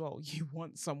highly as well, you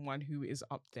want someone who is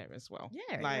up there as well.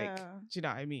 Yeah. like, Yeah. do you know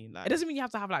what I mean? Like, it doesn't mean you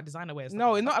have to have like designer wear. and stuff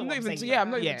no, like that. no, That's I'm what not even. saying. Yeah, I'm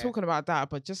not Yeah. even talking about that.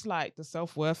 But just like the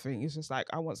self-worth thing, it's just like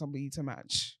I want somebody to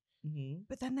match. Mhm.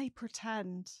 But then they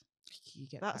pretend. You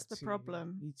get That's that the too.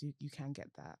 problem. You do. You can get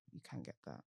that. You can get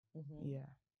that. Yeah.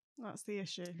 That's the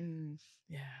issue.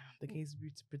 Yeah, the gays be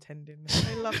pretending.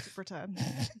 They love to pretend.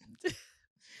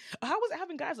 How was it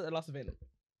having guys at the last event?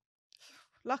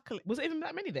 Luckily, Was it even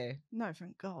that many there? no,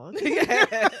 thank God.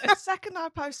 Yeah. The second I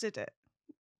posted it,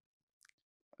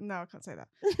 no, I can't say that.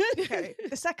 Okay,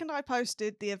 the second I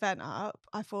posted the event up,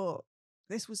 I thought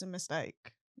this was a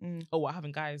mistake. Oh, what,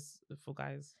 having guys for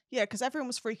guys? Yeah, because everyone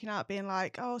was freaking out, being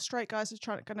like, "Oh, straight guys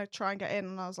are going to try and get in,"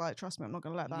 and I was like, "Trust me, I'm not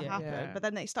going to let that Yeah. happen." Yeah. But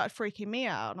then they started freaking me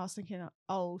out, and I was thinking,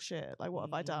 "Oh shit! Like, what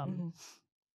have I done?"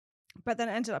 Mhm. But then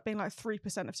it ended up being like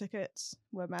 3% of tickets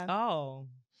were men, Oh,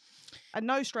 and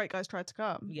no straight guys tried to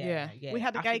come. yeah. Yeah. We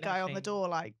had a I gay think that's guy on the shame. door,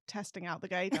 like testing out the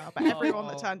gaydar, but everyone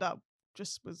that Oh. turned up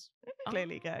just was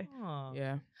clearly gay. Ah.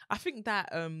 Yeah. I think that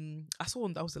I saw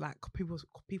that was like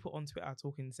people on Twitter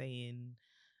talking, saying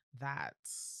that,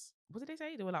 what did they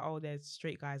say? They were like, "Oh, there's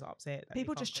straight guys are upset." that they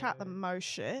People can't just chat the go." most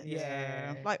shit.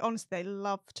 Yeah. Like honestly, they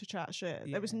love to chat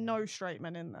shit. There was Yeah. no straight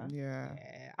men in there. Yeah.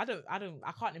 Yeah,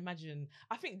 I can't imagine.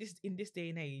 I think in this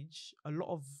day and age, a lot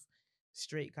of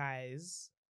straight guys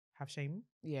have shame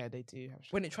Yeah, they do. Have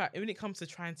when it comes to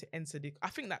trying to enter the. I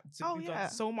think that Oh, we've yeah. done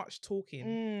so much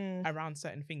talking around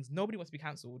certain things. Nobody wants to be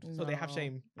cancelled, so they have No.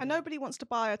 shame. And nobody wants to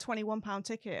buy a £21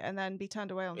 ticket and then be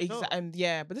turned away on the door. Exactly. And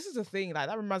yeah, but this is the thing. Like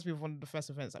that reminds me of one of the first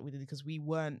events that we did because we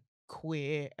weren't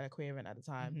queer at a queer event at the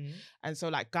time, Mhm. and so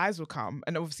like guys will come,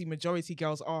 and obviously majority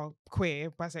girls are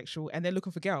queer, bisexual, and they're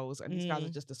looking for girls, and these guys are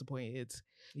just disappointed.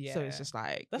 Yeah, So it's just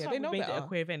like that's yeah, why they we know made it a better.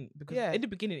 queer event, because Yeah. in the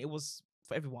beginning it was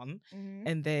for everyone, Mhm.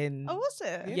 and then Oh, was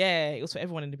it? yeah, it was for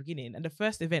everyone in the beginning. And the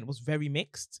first event was very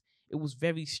mixed. It was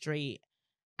very straight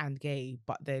and gay.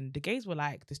 But then the gays were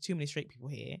like, there's too many straight people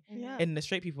here. Yeah. And the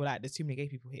straight people were like, there's too many gay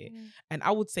people here. And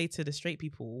I would say to the straight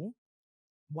people,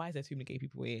 why is there too many gay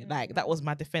people here? Like, that was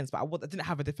my defense. But I didn't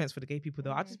have a defense for the gay people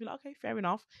though. I'd just be like, okay, fair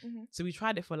enough. Mhm. So we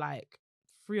tried it for like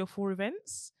 3 or 4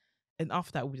 events. And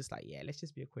after that, we were just like, yeah, let's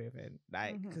just be a queer event.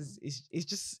 Like, because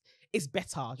it's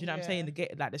better. Do you know what I'm saying?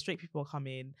 The straight people are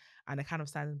coming and they're kind of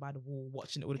standing by the wall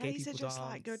watching all the gay Gays are people just dance.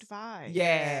 like good vibes.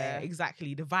 Yeah,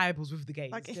 exactly. The vibe was with the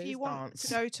gays. Like if Gays you want dance. to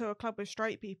go to a club with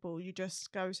straight people, you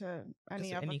just go to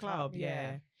any Just other club.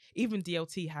 yeah. Even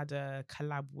DLT had a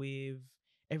collab with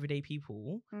Everyday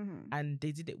People, Mhm. and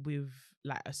they did it with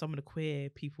like some of the queer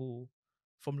people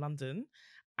from London,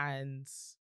 and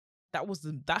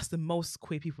that's the most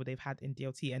queer people they've had in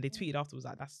DLT, and they tweeted afterwards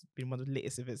like that's been one of the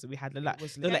latest events that we had. Like,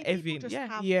 was they're like Gay people every just yeah.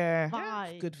 have Yeah.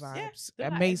 vibes. Good Yeah, vibes. they're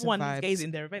like, Amazing everyone vibes. needs gays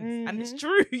in their events, and it's Mhm.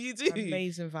 true. You do.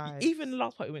 Amazing vibes. Even the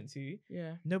last party we went to,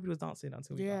 yeah. nobody was dancing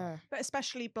until we Yeah. But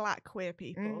especially black queer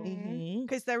people. Mm-hmm.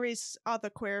 Because there is other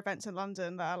queer events in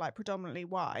London that are like predominantly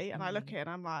white, and I look Mm. at it and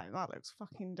I'm like, that looks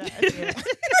fucking dead. Yeah.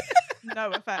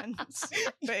 No offense,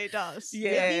 but it does.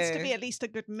 Yeah. It needs to be at least a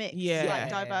good mix, Yeah.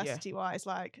 like Yeah. diversity wise.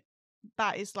 Like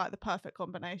that is like the perfect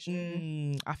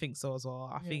combination. I think so as well.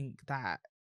 I Yeah. think that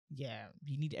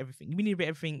you need everything. You need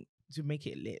everything to make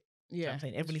it lit. You know what Yeah. I'm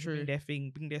saying it's everyone needs to true. bring their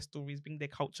thing, bring their stories, bring their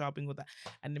culture, bring all that,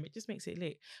 and then it just makes it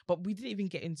lit. But we didn't even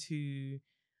get into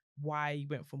why you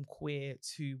went from queer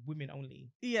to women only.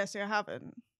 Yes, I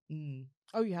haven't.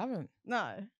 Oh, you haven't?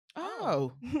 No,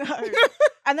 Oh. no.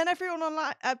 And then everyone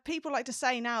online, people like to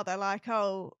say now they're like,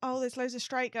 oh, there's loads of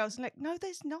straight girls, and like, no,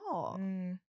 there's not.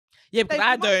 Mm. Yeah, because They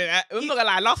I might- don't. I'm you- not gonna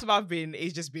lie. Last time I've been,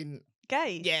 it's just been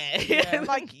Gay. yeah.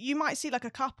 Like you might see like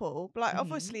a couple, but like Mhm.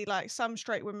 obviously like some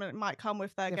straight women might come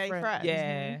with their Their gay friend. friends.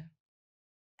 yeah.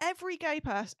 Every gay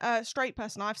person, straight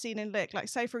person I've seen in Lick, like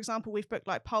say for example we've booked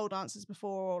like pole dancers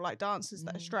before or like dancers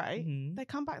that are straight, Mhm. they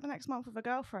come back the next month with a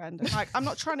girlfriend. And, like I'm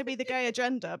not trying to be the gay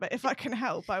agenda, but if I can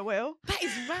help, I will. That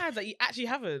is mad that you actually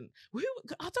haven't.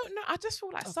 I don't know. I just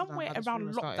feel like I don't know somewhere how this around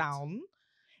rumour started. lockdown.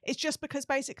 It's just because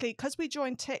basically because we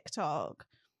joined TikTok,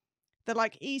 the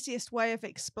like easiest way of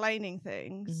explaining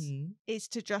things Mhm. is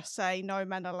to just say no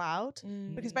men allowed.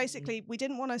 Because basically we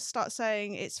didn't want to start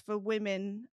saying it's for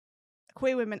women,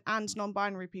 queer women and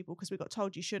non-binary people, because we got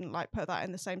told you shouldn't like put that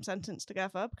in the same sentence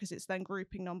together because it's then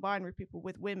grouping non-binary people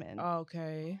with women.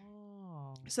 Okay.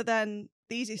 Oh. So then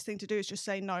the easiest thing to do is just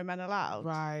say no men allowed.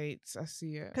 Right. I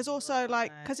see it. Because also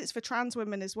like Right. because it's for trans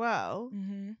women as well,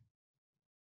 Mm-hmm.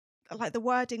 like the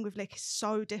wording with Lick is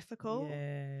so difficult.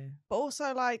 Yeah. But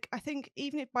also like I think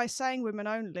even if by saying women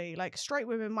only, like straight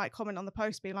women might comment on the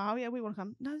post being like, oh yeah, we want to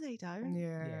come. No, they don't.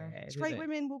 Yeah. Straight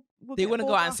women will They get wanna go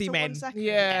bored out and see after 1 men. second.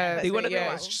 Yeah. They They wanna want go to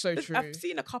out. It's so true. I've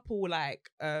seen a couple like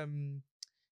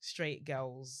straight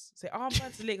girls say, "Oh, I'm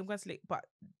going to Lick. I'm going to Lick," but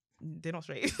they're not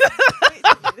straight.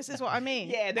 This is what I mean.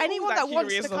 Yeah, they're anyone all, that like, wants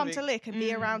to curious of come it. to Lick and be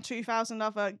Mm. around 2,000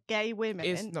 other gay women,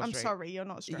 It's not I'm straight. sorry, you're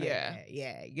not straight. Yeah.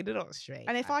 yeah, you're not straight.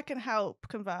 And if I can help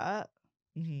convert,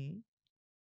 Mhm.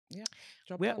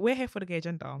 Job we're done. we're here for the gay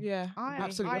agenda. Yeah. I am,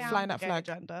 Absolutely. I We're am flying the that gay flag.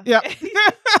 agenda. Yeah.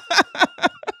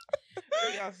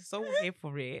 We are so here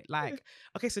for it. Like,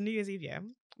 okay, so New Year's Eve, yeah.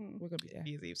 We're gonna be there.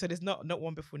 New Year's Eve. So there's not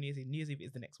one before New Year's Eve. New Year's Eve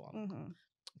is the next one. Mhm.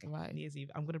 Okay, Right. New Year's Eve.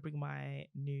 I'm gonna bring my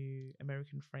new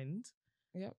American friend.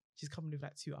 Yep. She's coming with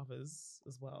like 2 others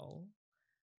as well.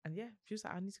 And yeah, she was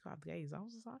like, I need to go out with the gays. I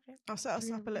was just like, okay. I'll set us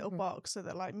Yeah, up a little whatever. box so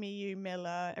that like me, you,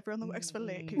 Miller, everyone that works for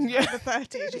Lick, Mm. who's Yeah. over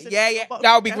 30, just in a Yeah, little yeah. box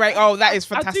That would be great. together. Oh, that is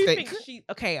I do fantastic. think she.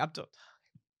 Okay, I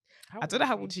don't know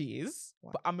how old she is,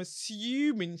 Wow. but I'm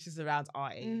assuming she's around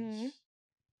our age. Mhm.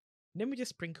 Let me just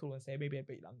sprinkle and say maybe a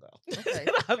bit younger. Okay.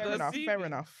 I'm Fair enough. Fair assuming-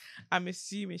 enough. I'm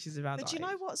assuming she's around. But our do you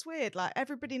know age. what's weird? Like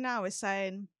everybody now is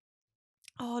saying,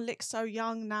 "Oh, Lick's so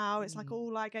young now. It's like Mm.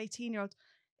 all like 18-year-olds."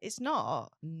 It's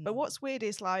not. But Mm. what's weird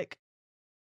is like,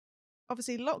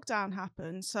 obviously lockdown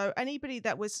happened, so anybody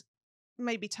that was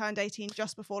maybe turned 18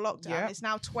 just before lockdown Yep. is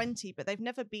now 20, but they've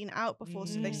never been out before,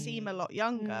 so they seem a lot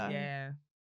younger. Yeah,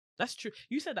 that's true.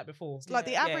 You said that before. Like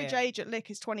the Yeah, average yeah. age at Lick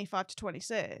is 25 to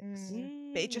 26.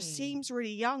 Mm. But it just seems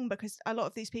really young because a lot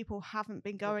of these people haven't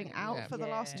been going out Yeah. for the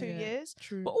last 2 Yeah. years.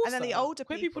 True. But also, And then the older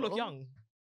queer people look people- young.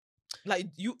 Like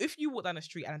if you walk down the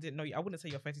street and I didn't know you, I wouldn't say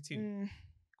you're 32. Mm.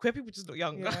 Queer people just look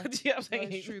young. Yeah. Do you know what I'm No,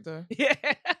 saying? it's true though. Yeah.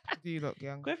 You look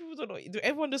young. Queer people don't look.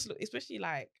 Everyone just look, especially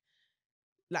like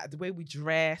the way we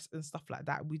dress and stuff like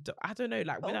that. I don't know.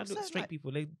 Like when I look Also, at straight like-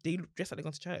 people, they look dressed like they're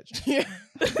going to church. Yeah.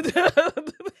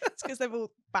 It's because they've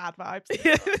all bad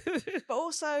vibes. But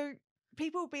also,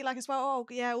 people will be like as well, oh,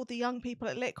 yeah, all the young people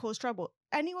at Lick cause trouble.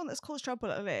 Anyone that's caused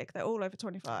trouble at Lick, they're all over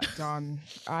 25. Done.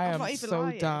 I I'm am not even so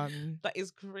lying. done. That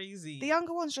is crazy. The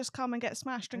younger ones just come and get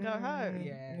smashed and go home. Mm.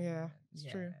 Yeah. Yeah, it's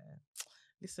true.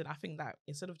 Listen, I think that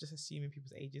instead of just assuming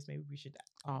people's ages, maybe we should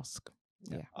Ask.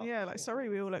 Yeah. ask Yeah, like, for- sorry,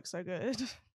 we all look so good.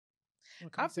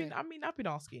 What can I say? I've been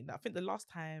asking. I think the last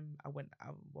time I went,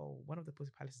 one of the Pussy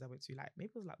Palaces I went to, like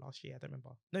maybe it was like last year. I don't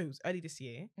remember. No, it was early this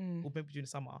year, Mm. or maybe during the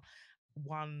summer.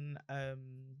 One,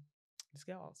 this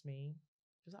girl asked me,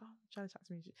 she was like, "Oh, I'm trying to chat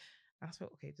to me," and I said,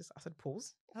 "Okay, just," I said,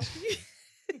 "Pause."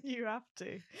 You have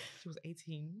to. She was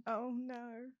 18. Oh,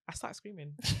 no. I started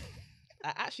screaming.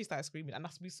 I actually started screaming, and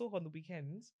we saw her on the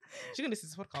weekend. She's gonna listen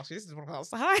to this podcast. She listens to the podcast.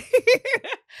 Hi.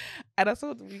 And I saw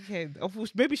her on the weekend.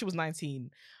 Maybe she was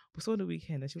 19. We saw her on the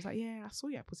weekend, and she was like, "Yeah, I saw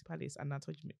you at Pussy Palace, and I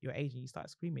told you your age, and you started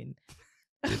screaming."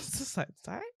 It's just like,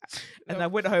 sorry. And No. I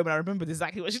went home and I remembered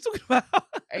exactly what she's talking about.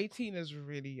 18 is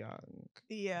really young.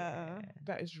 Yeah.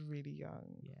 That is really young.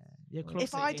 Yeah. You're If close If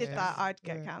to I it, did yeah. that, I'd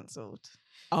get Yeah. cancelled.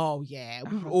 Oh yeah,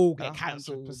 we would 100%. all get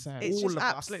cancelled. It's All just of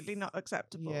us. absolutely not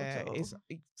acceptable Yeah, at all.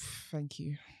 thank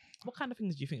you. What kind of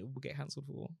things do you think we'll get cancelled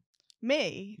for?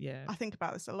 Me, Yeah. I think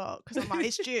about this a lot because I'm like,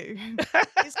 it's due.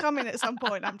 It's coming at some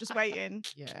point. I'm just waiting.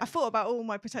 Yeah. I thought about all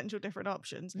my potential different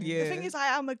options. Yeah. The thing is,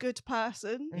 I am a good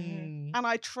person Mm. and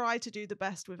I try to do the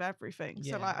best with everything.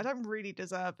 So, like, Yeah. I don't really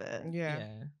deserve it.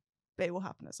 Yeah. But it will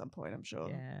happen at some point, I'm sure.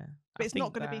 Yeah. But I it's not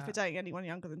think going to be for that dating anyone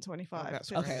younger than 25. that's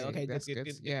 'cause Okay, okay, That's good.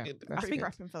 Yeah, good. that's I I'm think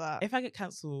good. prepping for that. if I get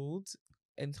cancelled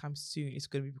anytime soon, it's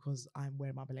going to be because I'm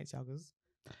wearing my Balenciagas.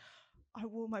 I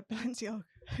wore my Balenciaga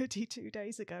hoodie 2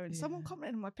 days ago, and someone Yeah.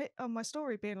 commented on my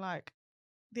story, being like,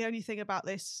 "The only thing about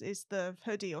this is the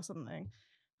hoodie or something."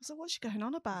 I was like, "What's she going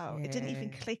on about?" It didn't even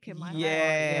Yeah. click in my Yeah.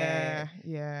 head.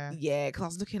 Yeah. Yeah, because I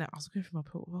was looking through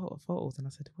my photos and I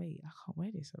said, wait, I can't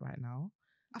wear this right now.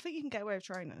 I think you can get away with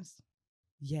trainers.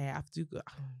 Yeah, I have to go.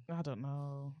 I don't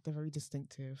know. They're very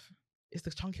distinctive. It's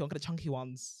the chunky one. Get the chunky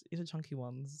ones. It's the chunky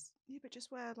ones. Yeah, but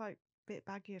just wear like bit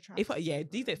baggier trousers.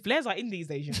 These days flares are in these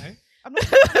days, you know. I'm not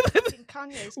thinking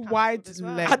Kanye's Wide cancelled as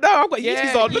well. leg. I know I've got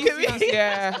Yeah, Yeezys on. Look at Yeezys, me.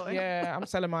 Yeah, yeah. I'm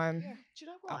selling mine. Yeah. Do you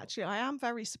know what? Actually, I am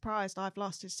very surprised I've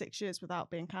lasted 6 years without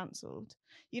being cancelled.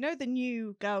 You know the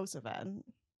new girls event?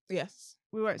 Yes.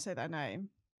 We won't say their name.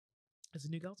 It's a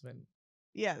new girls event.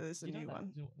 Yeah, there's a Do you know new that? one.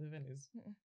 Do you know what the event is?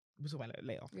 Mm-mm. We'll talk about it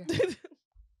later. Yeah.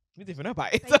 We didn't even know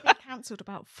about it. They've been cancelled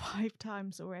about 5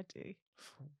 times already.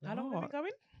 How long have they What? been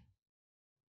going?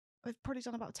 They've probably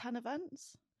done about 10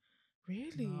 events.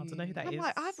 Really? No, I don't know who that I'm is.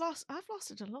 like, I've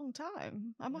lasted a long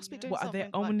time. I must be doing What, are something. there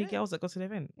like only this. girls that go to the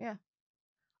event? Yeah.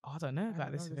 Oh, I don't know I about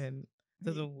don't this know this. event.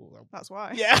 Doesn't- That's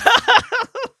why. Yeah.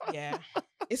 Yeah.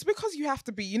 It's because you have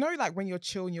to be, you know, like when you're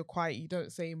chill and you're quiet, you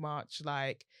don't say much,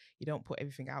 like you don't put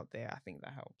everything out there. I think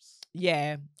that helps.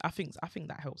 Yeah, I think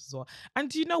that helps as well. And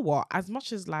do you know what? As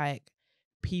much as like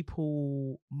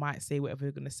people might say whatever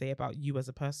they're gonna say about you as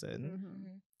a person,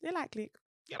 Mhm. they like lick.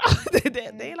 You know,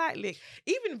 they like lick.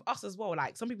 Even us as well.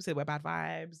 Like some people say we're bad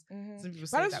vibes. Some people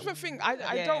say But that's that the thing.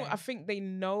 I think they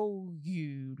know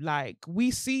you. Like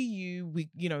we see you, we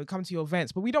come to your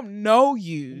events, but we don't know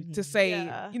you to Mhm. say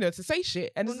Yeah. to say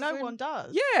shit. And Well, it's the no same- one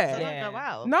does. Yeah. They Yeah. don't go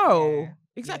out. No, Yeah.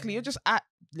 exactly. Yeah. You're just at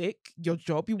your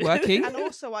job. You're working. And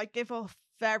also, I give off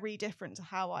very different to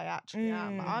how I actually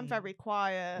am. Like, I'm Mm. very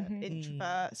quiet, Mhm.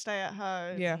 introvert, stay at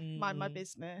home, Yeah. mind my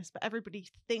business. But everybody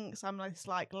thinks I'm this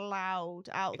like loud,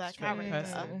 out there Extrovert character.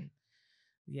 person.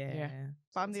 Yeah.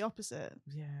 But I'm the opposite.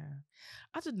 Yeah.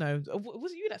 I don't know.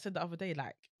 Was it you that said the other day,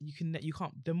 like you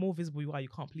can't, the more visible you are, you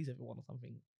can't please everyone or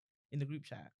something in the group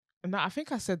chat? No, I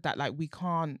think I said that like we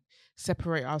can't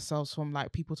separate ourselves from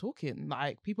like people talking.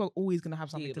 Like people are always gonna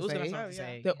have something Yeah, to those are say. something to Oh, yeah.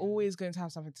 say. They're always going to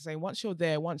have something to say. Once you're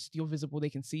there, once you're visible,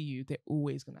 they can see you. They're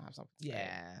always going to have something to say.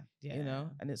 Yeah. You know,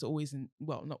 and it's always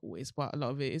not always, but a lot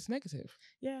of it is negative.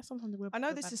 Yeah, sometimes I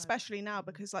know this especially now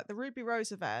because like the Ruby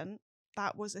Rose event,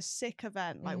 that was a sick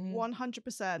event. Like Mhm.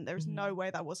 100%. There is no Mhm. way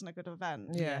that wasn't a good event.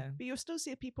 Yeah. But you'll still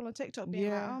see people on TikTok being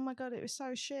like, Yeah. oh my God, it was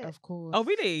so shit. Of course. Oh,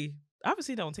 really? I haven't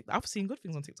seen that on TikTok. I've seen good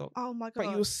things on TikTok. Oh my God.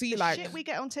 But you'll see the like shit we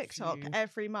get on TikTok few-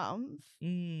 every month,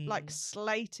 like Mm.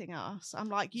 slating us. I'm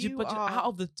like, But are. out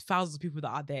of the thousands of people that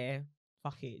are there,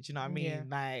 fuck it. Do you know what I mean? Yeah.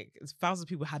 Like thousands of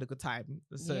people had a good time.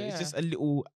 So it's Yeah. just a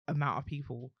little amount of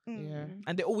people. Yeah.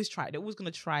 And they always try. They're always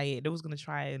gonna try it. They're always gonna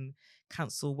try and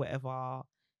cancel whatever.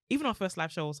 Even our first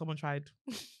live show, someone tried.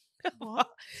 What?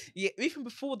 Yeah, even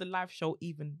before the live show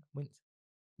even went,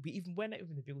 we're not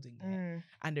even in the building yet, Mm,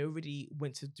 and they already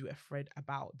went to do a thread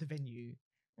about the venue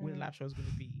where the Mm. live show was going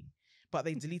to be, but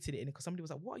they deleted it because somebody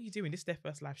was like, "What are you doing? This is their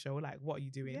first live show. Like, what are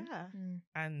you doing?" Yeah.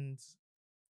 And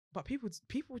but people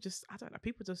just I don't know.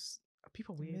 People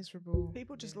are weird. miserable.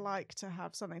 People just Yeah. like to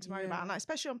have something to moan Yeah. about, and like,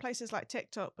 especially on places like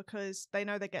TikTok because they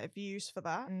know they get views for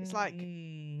that. It's like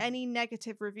Mm. any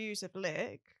negative reviews of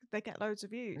Lick, they get loads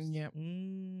of views. Yeah.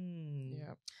 Mm.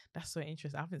 Yeah. That's so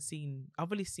interesting.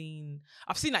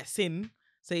 I've seen like Sin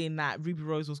saying that Ruby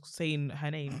Rose was saying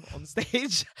her name on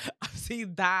stage. I've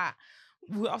seen that.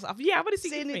 I've already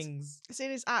seen Sin good is- things.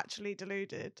 Sin is actually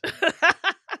deluded,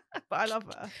 but I love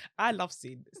her. I love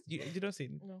Sin. You know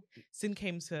Sin? No. Sin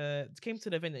came to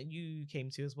the event that you came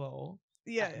to as well.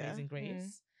 Yeah, at yeah. Amazing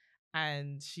Grace.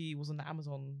 And she was on the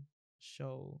Amazon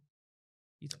show.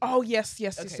 You don't Oh know. yes.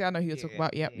 Okay. I know who you're talking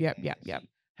about. Yep.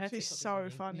 Her She's TikTok is so You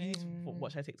funny. need to Mm.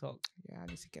 watch her TikTok. Yeah, I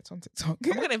need to get on TikTok.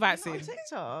 I'm gonna invite You're Sin.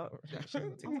 not on TikTok. Yeah, she's on Oh,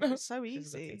 TikTok. it's so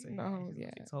She's on easy. TikTok. No, She's on yeah.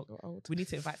 TikTok. You're old. We need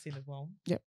to invite Sin as well.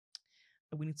 Yep.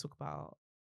 And we need to talk about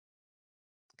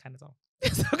Canada.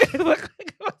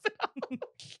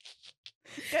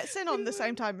 in on the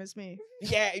same time as me.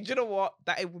 Yeah, do you know what?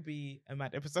 That it would be a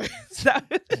mad episode. That'd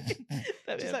be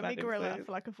Just a let me mad gorilla episode.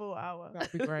 for like a full hour.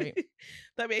 That'd be great.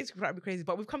 That'd be crazy.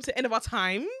 But we've come to the end of our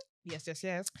time. Yes.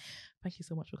 Thank you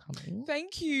so much for coming.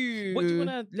 Thank you. What do you want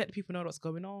to let people know what's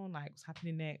going on? Like what's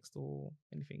happening next or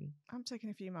anything? I'm taking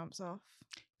a few months off.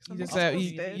 You Something deserve, else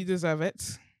you, did. you deserve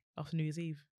it. After New Year's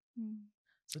Eve. Hmm.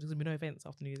 So there's gonna be no events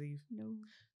after New Year's Eve. No.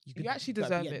 You actually that'd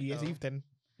deserve be at it, New Year's though. Eve then.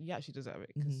 You actually deserve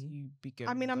it because Mhm. you be good.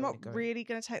 I mean, I'm not really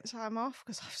going to take the time off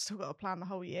because I've still got to plan the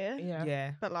whole year. Yeah.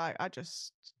 Yeah. But like, I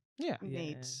just Yeah.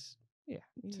 need Yeah.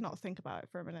 to not think about it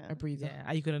for a minute. A breather. Yeah.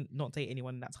 Are you gonna not date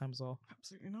anyone in that time as well?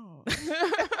 Absolutely not.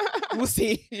 We'll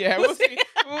see. Yeah, We'll we'll see.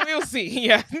 We'll see.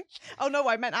 Yeah. Oh no,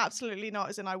 I meant absolutely not,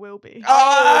 as in I will be.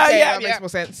 Oh, okay, yeah, that makes more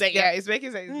sense. Yeah. It's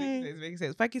making sense. It's making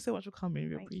sense. Thank you so much for coming.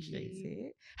 We Thank appreciate you.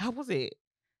 it. How was it?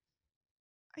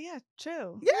 Yeah,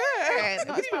 chill. Yeah. it's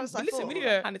not as bad as I Listen, we thought.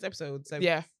 didn't plan this episode, so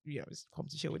Yeah. it's come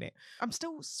to chill with it. I'm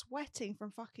still sweating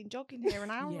from fucking jogging here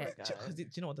an hour ago. because do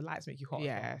you know what, the lights make you hot. as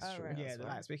Yeah, well. it's Oh, true. right, Yeah, that's the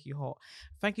fine. lights make you hot.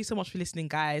 Thank you so much for listening,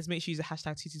 guys. Make sure you use the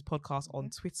hashtag Tutu's Podcast on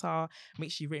Twitter.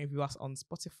 Make sure you rate and review us on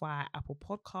Spotify, Apple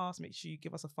Podcasts. Make sure you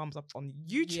give us a thumbs up on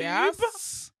YouTube.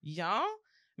 Yes. Yeah.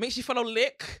 Make sure you follow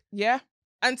Lick Yeah.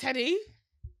 and Teddy.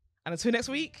 And until next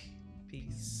week,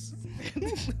 peace.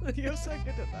 You're so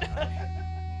good at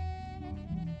that.